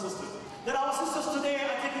God, brothers and sisters. That our sisters today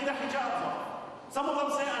are taking the hijab off. Some of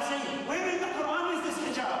them are saying, where in the Quran is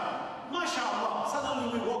this hijab? MashaAllah.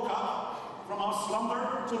 Suddenly we woke up from our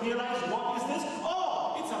slumber to realize, what is this?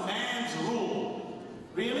 Oh, it's a man's rule.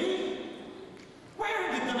 Really?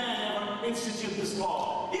 Where did the man ever institute this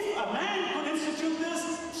law? If a man could institute this,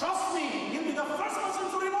 trust me, he'll be the first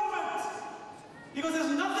person to remove it. Because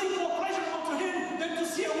there's nothing more pleasurable to him than to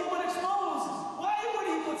see a woman exposed. Why would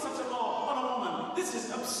he put such a law on a woman? This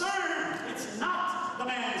is absurd. It's not the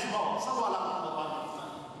man's law.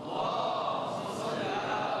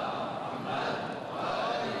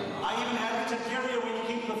 I even had Richard Carrier when he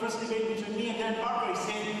came to the first debate between me and Dan Barber,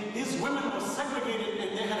 saying these women were segregated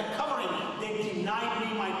and they had a covering. They denied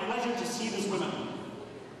me my pleasure to see these women.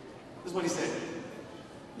 This is what he said.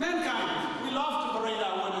 Mankind, we love to parade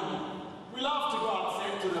our women. We love to go out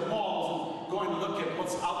there to the malls and go and look at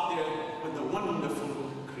what's out there with the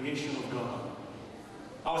wonderful creation of God.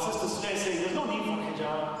 Our sisters today say there's no need for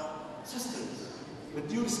hijab. Sisters, with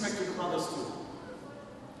due respect to the brothers too,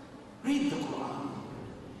 read the Quran.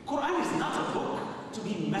 Quran is not a book to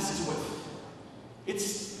be messed with.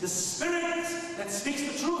 It's the spirit that speaks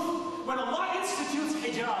the truth. When Allah institutes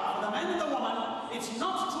hijab for the man and the woman, it's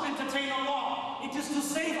not to entertain Allah. It is to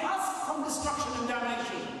save us from destruction and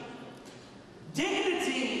damnation.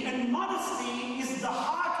 Dignity and modesty is the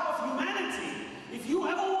heart of humanity. If you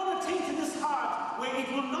ever want to taint this heart where it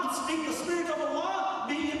will not speak the spirit of Allah,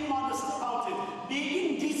 be immodest about it.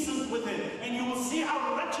 Be indecent with it. And you will see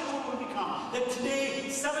how wretched it will become. That today,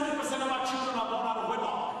 70% of our children are born out of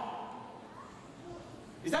wedlock.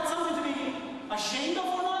 Is that something to be ashamed of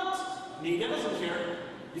or not? Media doesn't care.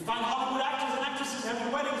 You find Hollywood actors and actresses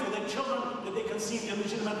having weddings with their children that they conceive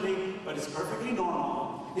illegitimately, but it's perfectly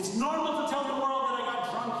normal. It's normal to tell the world that I got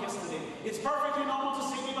drunk yesterday. It's perfectly normal to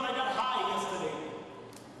say to me that I got high yesterday.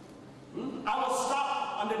 I was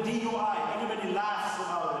stopped under DUI. Everybody laughs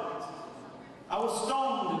about it. I was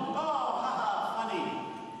stoned. Oh, haha, funny.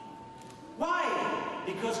 Why?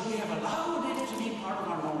 Because we have allowed it to be part of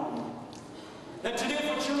our norm. That today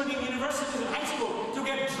for children in universities and high school, to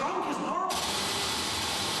get drunk is normal.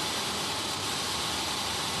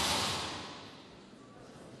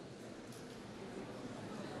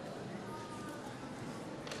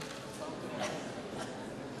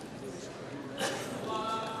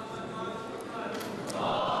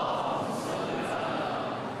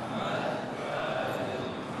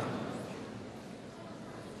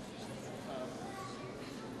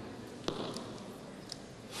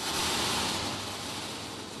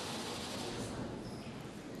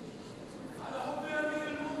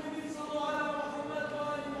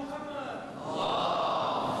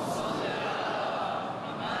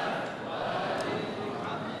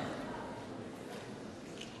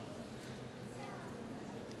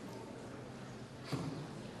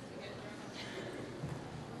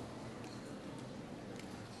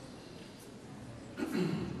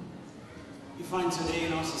 You find today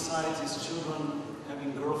in our societies, children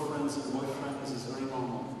having girlfriends and boyfriends is very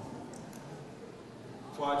normal.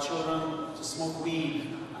 For our children to smoke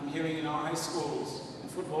weed, I'm hearing in our high schools, in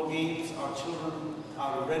football games, our children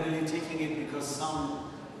are readily taking it because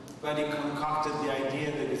somebody concocted the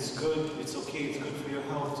idea that it's good, it's okay, it's good for your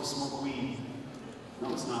health to smoke weed.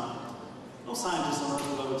 No, it's not. No scientist on earth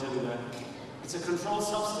will ever tell you that. It's a controlled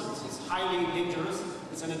substance. It's highly dangerous.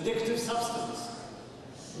 It's an addictive substance.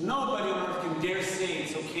 Nobody on earth can dare say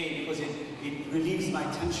it's okay because it relieves my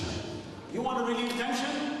tension. You want to relieve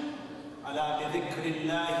tension? Ala bi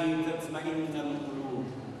dhikrillahi tatma'inna al-qulub.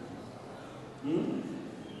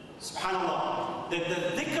 Subhanallah. The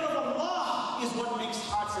dhikr of Allah is what makes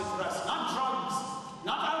hearts at rest. Not drugs,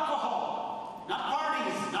 not alcohol, not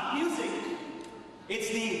parties, not music. It's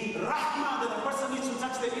the rahmah that a person needs to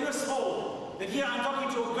touch their inner soul. That here I'm talking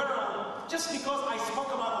to a girl, just because I spoke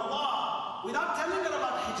about Allah, without telling her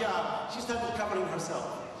about hijab, she started covering herself.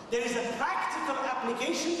 There is a practical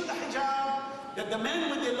application to the hijab that the men,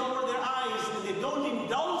 when they lower their eyes and they don't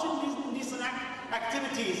indulge in these indecent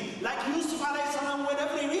activities, like Yusuf alayhi salam had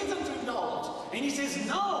every reason to indulge. And he says,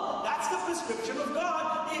 no, that's the prescription of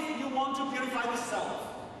God if you want to purify the self.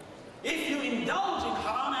 If you indulge in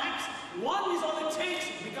haram acts, one is all it takes,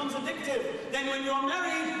 it becomes addictive. Then when you're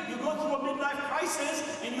married, you go through a midlife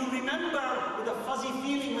crisis and you remember with a fuzzy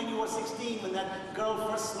feeling when you were 16, when that girl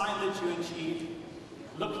first smiled at you and she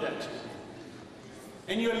looked at you.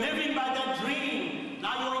 And you're living by that dream.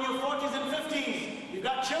 Now you're in your 40s and 50s. You've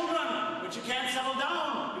got children, but you can't settle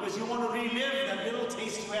down because you want to relive that little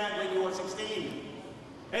taste you had when you were 16.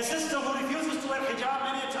 A sister who refuses to wear hijab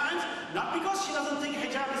many times, not because she doesn't think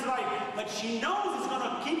hijab is right, but she knows it's going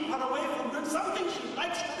to keep her away from doing something she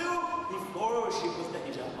likes to do before she puts the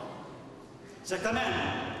hijab on. Second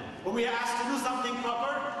man, when we are asked to do something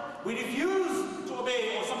proper, we refuse to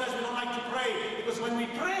obey, or sometimes we don't like to pray, because when we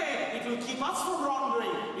pray, it will keep us from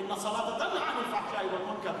wrongdoing.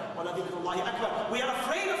 We are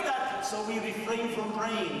afraid of that, so we refrain from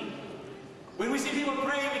praying. When we see people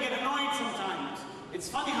pray, we get annoyed sometimes. It's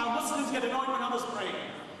funny how Muslims get annoyed when others pray.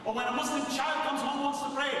 Or when a Muslim child comes home and wants to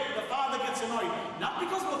pray, the father gets annoyed. Not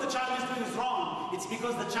because what the child is doing is wrong, it's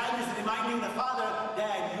because the child is reminding the father,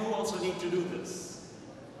 Dad, you also need to do this.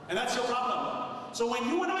 And that's your problem. So when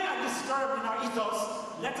you and I are disturbed in our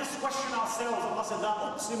ethos, let us question ourselves. Allah said,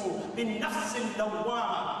 "La uqsimu bin nafsin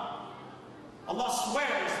lawwama." Allah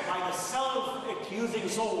swears by the self-accusing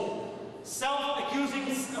soul. Self-accusing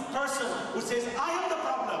person who says, I am the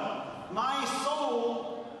problem. My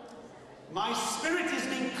soul, my spirit is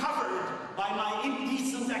being covered by my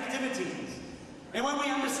indecent activities. And when we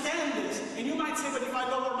understand this, and you might say, but if I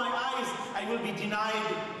lower my eyes, I will be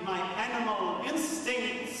denied my animal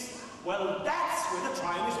instincts. Well, that's where the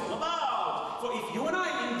trial is all about. So if you and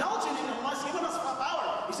I indulge in it, Allah's given us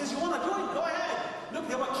power. He says, you want to do it? Go ahead. Look,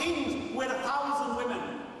 there were kings who had 1,000 women.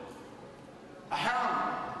 A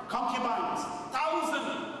harem, concubines,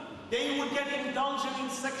 1,000. They would get indulgent in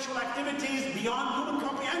sexual activities beyond human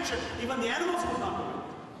comprehension. Even the animals would not do it.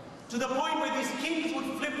 To the point where these kings would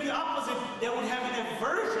flip the opposite. They would have an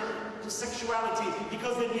aversion to sexuality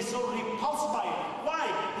because they'd be so repulsed by it. Why?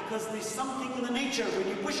 Because there's something in the nature. When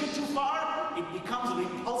you push it too far, it becomes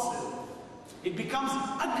repulsive. It becomes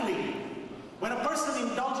ugly. When a person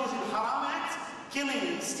indulges in haram acts,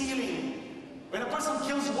 killing, stealing, when a person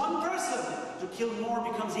kills one person, to kill more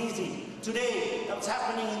becomes easy. Today, what's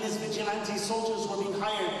happening in these vigilante soldiers who are being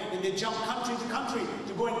hired, and they jump country to country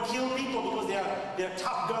to go and kill people because they're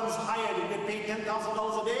top guns hired and they pay $10,000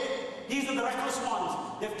 a day. These are the reckless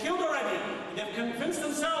ones. They've killed already. They've convinced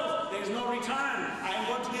themselves there is no return. I am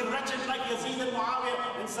going to be wretched like Yazid and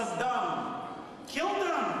Muawiyah and Saddam. Kill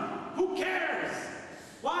them. Who cares?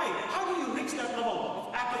 Why? How do you reach that level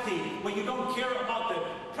of apathy where you don't care about the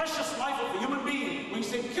precious life of a human being? When you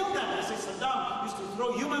say kill them, as Saddam used to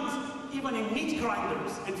throw humans even in meat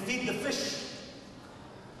grinders and feed the fish.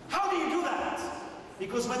 How do you do that?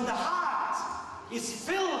 Because when the heart is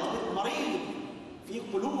filled with marid, في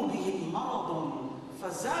قلوبهم مرض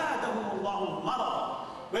فزادهم الله مرض.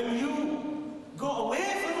 When you go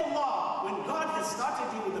away from Allah, when God has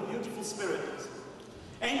started you with a beautiful spirit,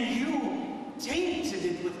 and you tainted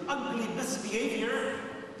it with ugly misbehavior,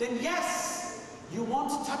 then yes, you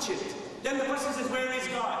won't touch it. Then the person says, where is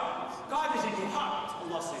God? God is in your heart,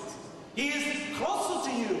 Allah says. He is closer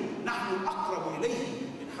to you. نَحْنُ أَقْرَبُ إِلَيْهِ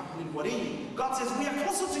مِنْ حَبْلِ الْوَرِيدِ. God says, we are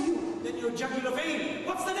closer to you than your jugular vein.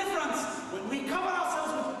 What's the difference? When we cover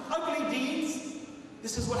ourselves with ugly deeds,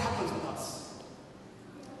 this is what happens with us.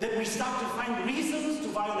 Then we start to find reasons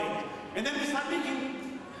to violate. And then we start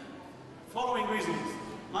making following reasons.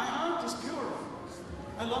 My heart is pure.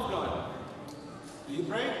 I love God. Do you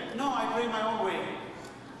pray? No, I pray my own way.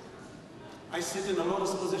 I sit in a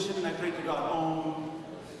lotus position and I pray to God.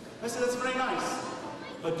 I said, that's very nice.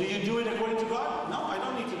 But do you do it according to God? No, I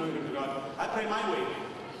don't need to do it to God. I pray my way.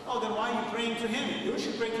 Oh, then why are you praying to Him? You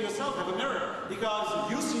should pray to yourself, have a mirror.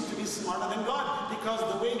 Because you seem to be smarter than God. Because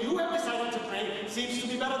the way you have decided to pray seems to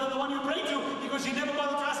be better than the one you pray to. Because you never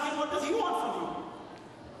bother to ask Him, what does He want from you?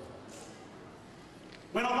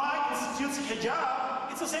 When Allah institutes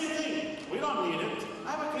hijab, it's the same thing. We don't need it.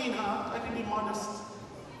 I have a clean heart. I can be modest.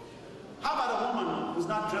 How about a woman who's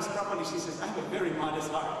not dressed properly? She says, I have a very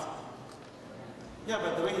modest heart. Yeah,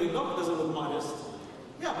 but the way you look doesn't look modest.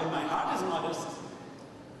 Yeah, but my heart is modest.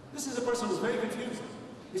 This is a person who's very confused.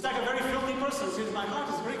 He's like a very filthy person who says, my heart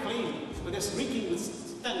is very clean, but they're reeking with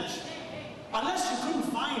stench. Unless you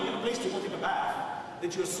couldn't find a place to go take a bath,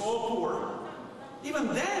 that you're so poor,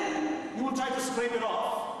 even then, you will try to scrape it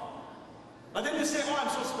off. But then you say, oh, I'm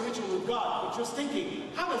so spiritual with God. But you're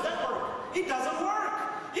thinking, how does that work? It doesn't work.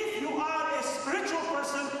 If you are a spiritual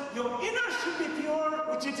person, your inner should be pure,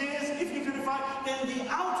 which it is. If you purify, then the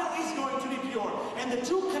outer is going to be pure. And the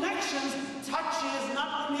two connections touches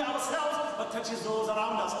not only ourselves, but touches those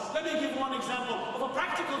around us. Let me give one example of a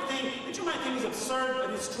practical thing that you might think is absurd,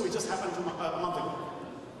 but it's true. It just happened a month ago.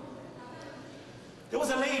 There was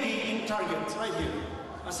a lady in Target, right here.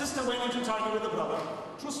 A sister went into Target with a brother.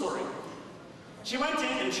 True story. She went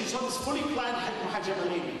in and she saw this fully clad Rajabali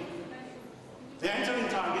lady. They entered in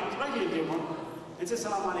Target, right here, dear one, and said,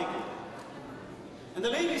 "Salaam alaikum." And the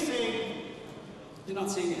lady saying, "You're not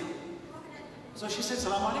saying it." So she said,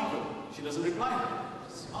 "Salaam alaikum." She doesn't reply.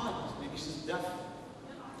 It's odd. Maybe she's deaf.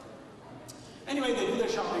 Anyway, they do their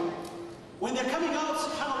shopping. When they're coming out,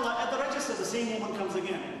 subhanAllah, at the register, the same woman comes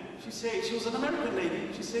again. She was an American lady.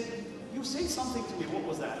 She said, "You said something to me. What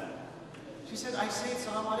was that?" She said, "I said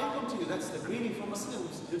Salaam alaikum to you. That's the greeting for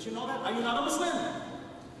Muslims. Did you know that? Are you not a Muslim?"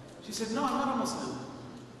 She said, "No, I'm not a Muslim."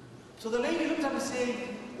 So the lady looked at me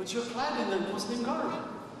saying, "But you're clad in the Muslim garb."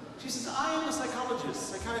 She says, "I am a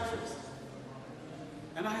psychiatrist.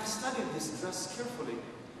 And I have studied this dress carefully.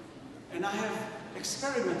 And I have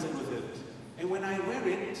experimented with it. And when I wear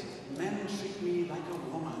it, men treat me like a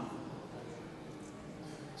woman.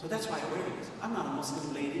 So that's why I wear it. I'm not a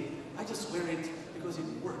Muslim lady. I just wear it because it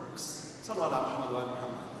works." Sallallahu alaihi wa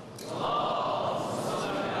sallam.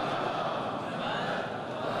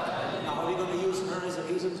 Now, are we going to use her as a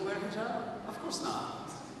reason to wear hijab? Of course not.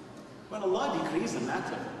 When Allah decrees the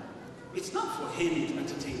matter, it's not for him to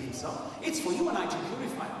entertain himself. It's for you and I to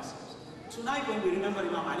purify ourselves. Tonight, when we remember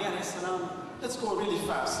Imam Ali alayhi salam, let's go really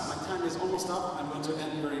fast. My time is almost up. I'm going to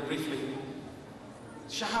end very briefly.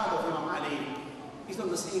 Shahada of Imam Ali is on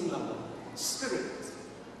the same level. Spirit.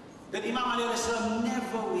 That Imam Ali alayhi salam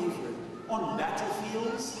never wavered on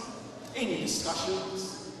battlefields, in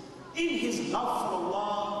discussions, in his love for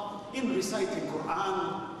Allah, in reciting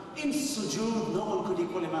Quran, in sujood. No one could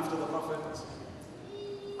equal him after the Prophet.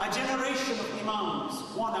 A generation of imams,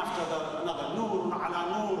 one after another. Nurun ala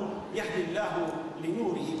nur, yahdi Allahu li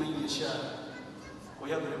nurihi man yasha, wa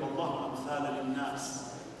yadrib Allahu amthala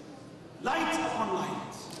lin-nas. Light upon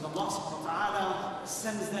light. And Allah subhanahu wa ta'ala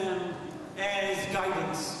sends them as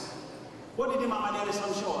guidance. What did Imam Ali alayhi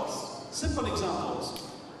salam show us? Simple examples.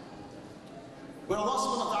 Where Allah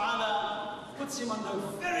subhanahu wa ta'ala puts him under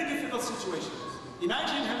very difficult situations.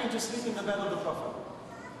 Imagine having to sleep in the bed of the Prophet.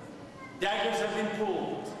 Daggers have been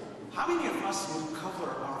pulled. How many of us would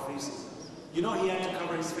cover our faces? You know he had to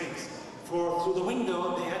cover his face. For through the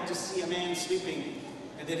window they had to see a man sleeping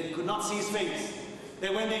and they could not see his face.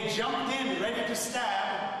 Then when they jumped in ready to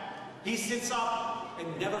stab, he sits up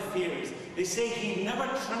and never fears. They say he never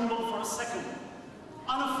trembled for a second.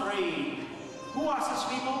 Unafraid. Who are such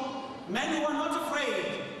people? Men who are not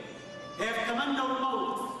afraid. They have tamannaw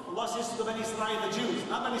al-maut. Allah says to the Bani Israel, the Jews,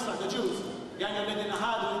 not Bani Israel, the Jews. يَا أَيُّهَا الَّذِينَ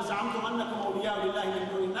هَادُوا إِنْ زَعَمْتُمْ أَنَّكُمْ أَوْلِيَاءُ لِلَّهِ مِنْ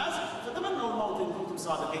دُونِ النَّاسِ فَتَمَنَّوُا الْمَوْتَ إِن كُنتُمْ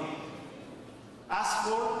صَادِقِينَ. Ask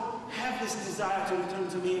for, have this desire to return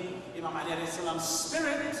to me. Imam Ali alayhi salam's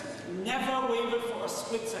spirit never wavered for a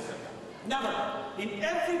split second. Never. In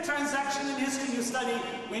every transaction in history you study,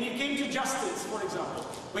 when it came to justice, for example,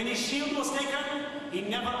 when his shield was taken, he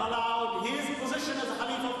never allowed his position as a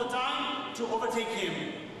Khalifa of the time to overtake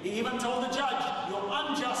him. He even told the judge, "You're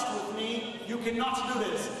unjust with me, you cannot do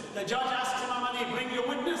this." The judge asked Imam Ali, "Bring your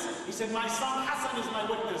witness." He said, "My son Hassan is my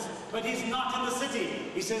witness, but he's not in the city."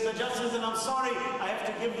 He said, the judge says, "And I'm sorry, I have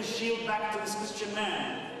to give the shield back to this Christian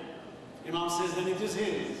man." Imam says, "Then it is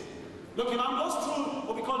his." Look, Imam goes through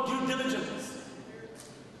what we call due diligence.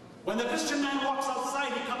 When the Christian man walks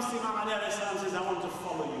outside, he comes to Imam Ali alayhi salam and says, "I want to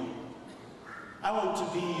follow you. I want to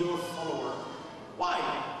be your follower." Why?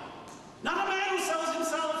 Not a man who sells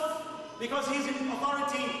himself because he's in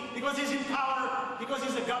authority, because he's in power, because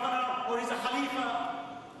he's a governor or he's a Khalifa.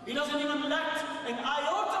 He doesn't even let an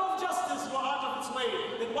iota of justice go out of its way.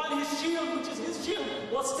 That while his shield, which is his shield,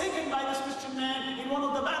 was taken by this Christian man in one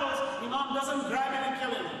of the battles, Imam doesn't grab him and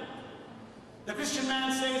kill him. The Christian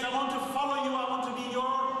man says, "I want to follow you, I want to be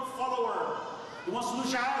your follower." He wants to do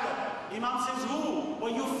shahada. Imam says, "Who?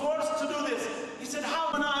 Were you forced to do this?" He said,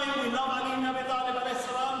 "How can we love Ali ibn Abi Talib alayhi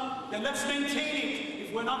salam? Then let's maintain it.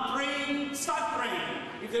 If we're not praying, start praying.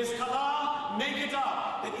 If there's qada, make it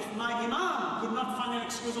up." That if my Imam could not find an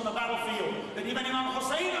excuse on the battlefield, that even Imam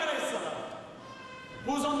Hussein alayhi salam,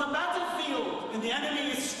 who's on the battlefield and the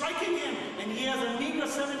enemy is striking him and he has a meager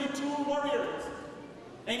 72 warriors,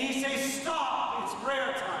 and he says, "Stop, it's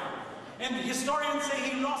prayer time." And historians say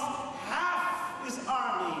he lost half his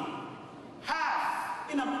army. Half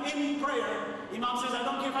in prayer. Imam says, "I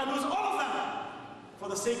don't care if I lose all of them. for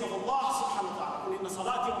the sake of Allah subhanahu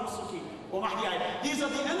wa ta'ala. These are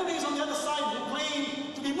the enemies on the other side who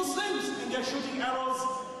claim to be Muslims, and they're shooting arrows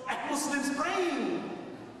at Muslims praying.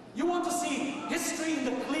 You want to see history in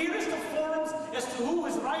the clearest of forms as to who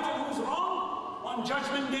is right and who is wrong? On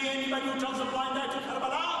Judgment Day, anybody who turns a blind eye to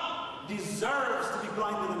Karbala deserves to be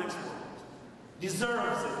blind in the next world.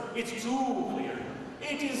 Deserves it. It's too clear.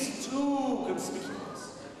 It is too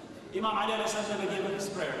conspicuous. Imam Ali never gave up his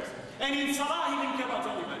prayers. And in Salah, he didn't care about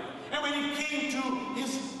anybody. And when it came to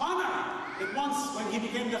his honor, that once when he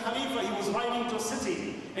became the Khalifa, he was riding to a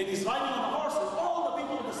city, and he's riding on a horse, and all the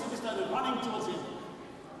people of the city started running towards him.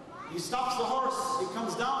 He stops the horse, he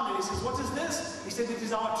comes down, and he says, "What is this?" He said, "It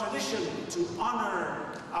is our tradition to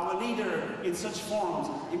honor our leader in such forms."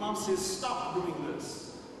 Imam says, "Stop doing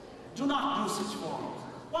this. Do not do such forms."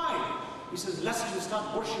 Why? He says, "Lest you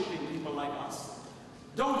start worshipping people like us.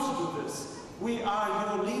 Don't do this. We are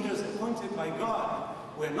your leaders appointed by God.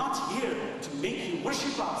 We're not here to make you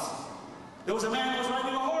worship us." There was a man who was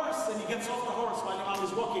riding a horse, and he gets off the horse while Imam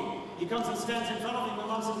is walking. He comes and stands in front of him.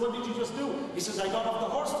 Imam says, "What did you just do?" He says, "I got off the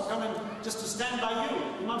horse to come and just to stand by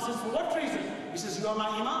you." Imam says, "For what reason?" He says, "You are my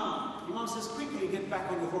Imam." Imam says, "Quickly get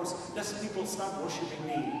back on your horse, lest people start worshipping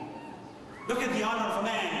me." Look at the honor of a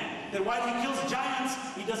man, that while he kills giants,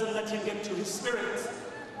 he doesn't let him get to his spirit.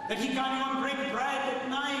 That he can't even break bread at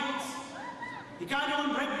night. He can't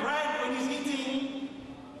even break bread when he's eating,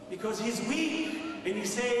 because he's weak. And he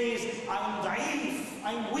says, "I'm da'if,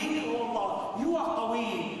 I'm weak, O Allah. You are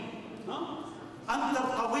qawi. Anta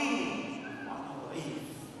al-qawi, wa ana da'if.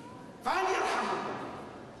 فَأَنْ يَرْحَمُكَ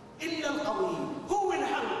إِلَّا الْقَوِي." Who will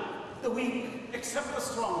help the weak except the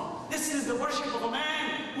strong? This is the worship of a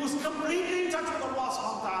man who's completely in touch with Allah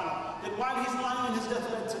subhanahu wa ta'ala. That while he's lying in his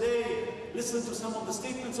deathbed today, listen to some of the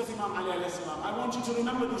statements of Imam Ali alayhi salam. I want you to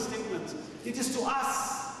remember these statements. It is to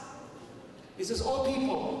us. He says, "O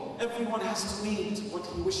people, everyone has to meet what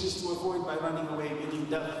he wishes to avoid by running away, meaning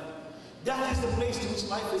death. Death is the place to which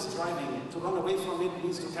life is driving. To run away from it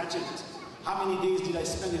means to catch it. How many days did I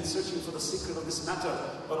spend in searching for the secret of this matter?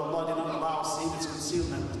 But Allah did not allow save its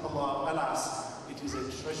concealment. Allah, alas, it is a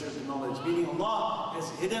treasured knowledge." Meaning Allah has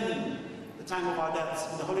hidden the time of our deaths.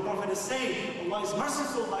 And the Holy Prophet is saying, Allah is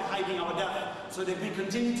merciful by hiding our death, so that we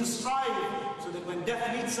continue to strive, so that when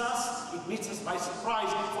death meets us, it meets us by surprise.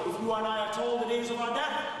 For if you and I are told the days of our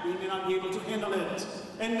death, we may not be able to handle it.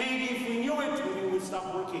 And maybe if we knew it, we would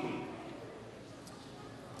stop working.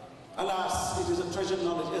 Alas, it is a treasured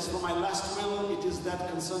knowledge. As for my last will, it is that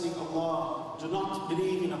concerning Allah. Do not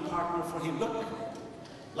believe in a partner for him. Look,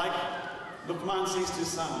 like Luqman says to his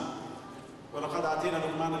son, وَلَقَدْ آتَيْنَا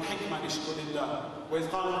لُقْمَانَ الْحِكْمَةَ أَنِ اشْكُرِ لِلَّهِ وَإِذْ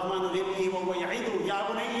قَالَ لُقْمَانُ لِابْنِهِ وَهُوَ يَعِظُهُ يَا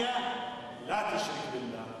بُنَيَّ لَا تُشْرِكْ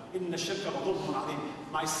بِاللَّهِ إِنَّ الشِّرْكَ لَظُلْمٌ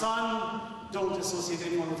عَظِيمٌ. My son, don't associate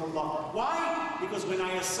anyone with Allah. Why? Because when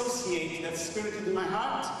I associate, that spirit in my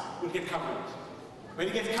heart will get covered. When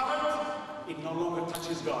it gets covered, it no longer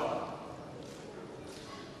touches God.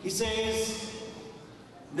 He says,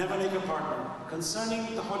 never make a partner.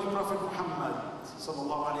 Concerning the Holy Prophet Muhammad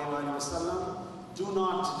sallallahu alayhi wa sallam, do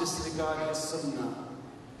not disregard his sunnah.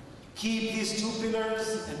 Keep these two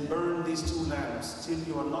pillars and burn these two lamps till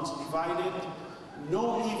you are not divided.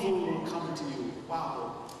 No evil will come to you.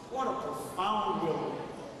 Wow, what a profound will.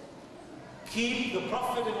 Keep the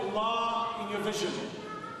Prophet and Allah in your vision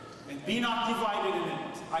and be not divided in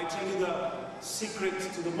it. I tell you, the secret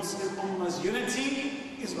to the Muslim Ummah's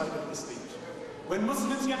unity is right at this stage. When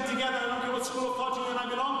Muslims get together, I don't care what school of thought you and I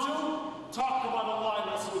belong to, talk about Allah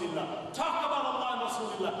and Rasulullah. Talk about Allah and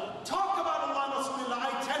Rasulullah. Talk about Allah and Rasulullah.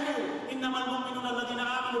 I tell you, إِنَّمَا الْمُؤْمِنُونَ الَّذِينَ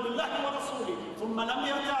آمَنُوا بِاللَّهِ وَرَسُولِهِ ثُمَّ لَمْ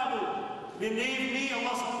يَرْتَابُوا. Believe me,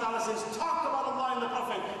 Allah subhanahu wa ta'ala says, talk about Allah and the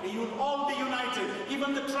Prophet, and you'll all be united.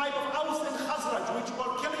 Even the tribe of Aus and Khazraj, which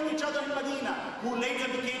were killing each other in Medina, who later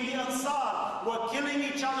became the Ansar, were killing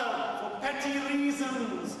each other for petty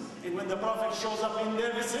reasons. And when the Prophet shows up in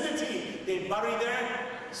their vicinity, they bury their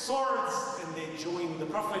swords and they join the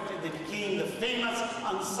Prophet, and they became the famous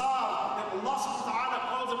Ansar that Allah subhanahu wa ta'ala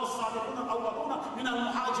calls them as-sabiqun al-awwaluna min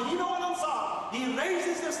al-muhajirin wal-ansar. He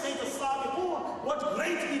raises the status, sabiqun. What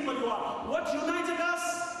great people you are. What united us?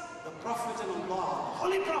 The Prophet and Allah, the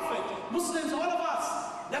Holy Prophet, Muslims, all of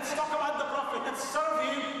us. Let's talk about the Prophet. Let's serve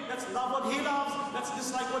him. Let's love what he loves. Let's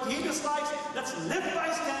dislike what he dislikes. Let's live by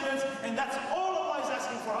his standards. And that's all Allah is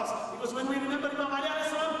asking for us. Because when we remember Imam Ali alayhi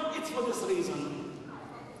salam, it's for this reason.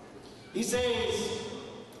 He says,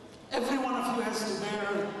 every one of you has to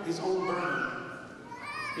bear his own burden.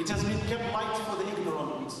 It has been kept light for the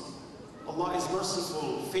ignorant. Allah is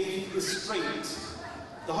merciful. Faith is straight.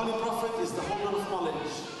 The Holy Prophet is the holder of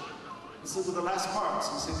knowledge. Listen to the last part.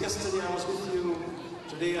 He said, yesterday I was with you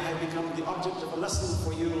Today I have become the object of a lesson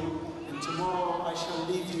for you, and tomorrow I shall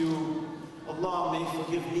leave you. Allah may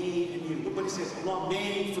forgive me and you. Look what he says, Allah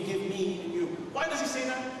may forgive me and you. Why does he say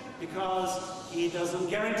that? Because he doesn't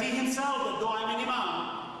guarantee himself that though I'm an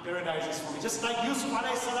imam, paradise is for me. Just like Yusuf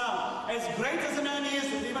alayhi salam, as great as a man is,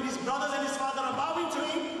 that even his brothers and his father are bowing to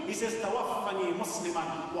him, he says, Tawaffani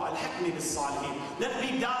musliman wa alhaqni bis salihin. Let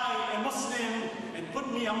me die a Muslim and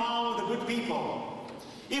put me among the good people.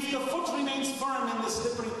 If the foot remains firm in the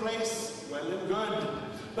slippery place, well and good.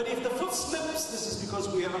 But if the foot slips, this is because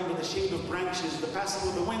we are under the shade of branches, the passing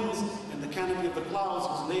of the winds, and the canopy of the clouds,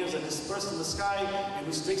 whose layers are dispersed in the sky, and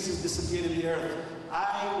whose traces disappear in the earth.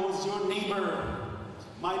 I was your neighbor.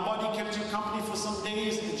 My body kept you company for some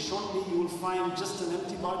days, and shortly you will find just an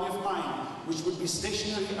empty body of mine, which would be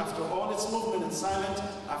stationary after all its movement and silent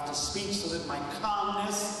after speech, so that my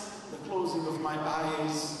calmness, the closing of my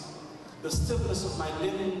eyes, the stillness of my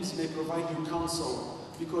limbs may provide you counsel,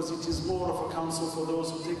 because it is more of a counsel for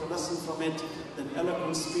those who take a lesson from it than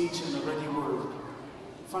eloquent speech and a ready word.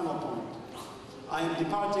 Final point. I am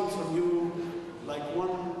departing from you like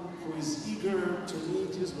one who is eager to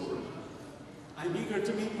meet his Lord. I am eager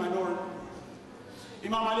to meet my Lord.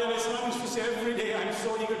 Imam Ali alayhi salam used to say every day, I'm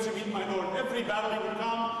so eager to meet my Lord. Every battle he would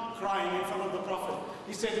come crying in front of the Prophet.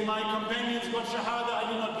 He said, my companions got shahada,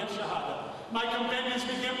 I did not get shahada. My companions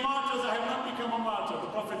became martyrs, I have not become a martyr.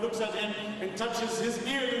 The Prophet looks at him and touches his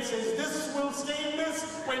beard and says, this will stay in this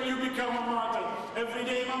when you become a martyr. Every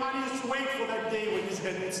day Imam Ali used to wait for that day when his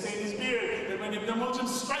head would stay in his beard. That when Ibn Muljam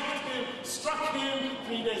struck him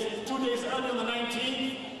 2 days early on the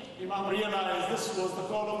 19th, Imam realized this was the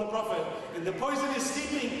call of the Prophet. And the poison is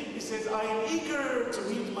steeping. He says, I am eager to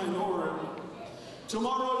meet my Lord.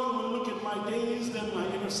 Tomorrow you will look at my days, then my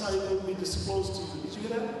inner side will be disclosed to you. Did you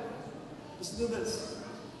hear that? Listen to this.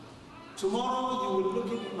 Tomorrow you will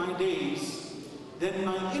look at my days, then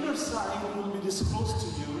my inner side will be disclosed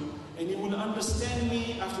to you, and you will understand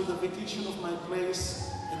me after the vacation of my place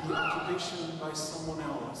and the occupation by someone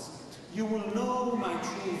else. You will know my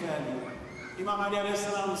true value. Imam Ali alayhi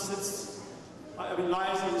salam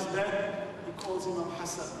lies on his bed. He calls Imam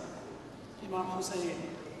Hassan, Imam Hussein.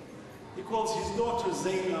 He calls his daughter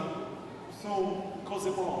Zainab. So he calls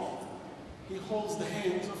them all. He holds the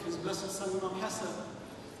hands of his blessed son Imam Hassan.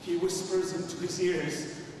 He whispers into his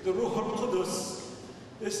ears, the Ruh al-Qudus.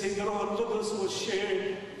 They say the Ruh al-Qudus was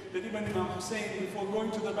shared that even Imam Hussein, before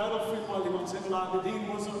going to the battlefield, while Imam Zain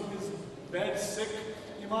al-Abidin was on his bed sick,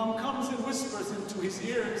 Imam comes and whispers into his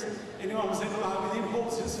ears, and Imam Zain al-Abidin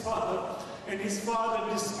holds his father, and his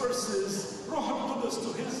father disperses Ruh al-Qudus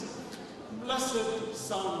to his blessed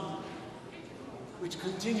son, which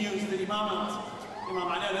continues the imamate. Imam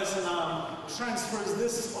Ali alayhi salam transfers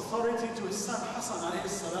this authority to his son Hassan alayhi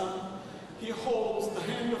salam. He holds the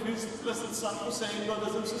hand of his blessed son Hussein.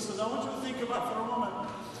 Brothers and sisters, I want you to think about for a moment.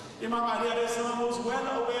 Imam Ali alayhi salam was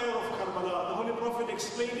well aware of Karbala. The Holy Prophet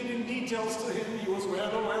explained it in details to him. He was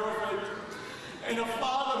well aware of it. And a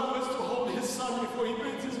father who has to hold his son before he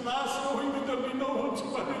breathes his last, knowing that there will be no one to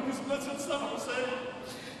bury his blessed son Hussein,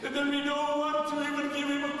 that there will be no one to even give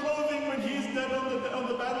him a clothing when he is dead on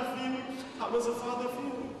the battlefield. How does a father feel?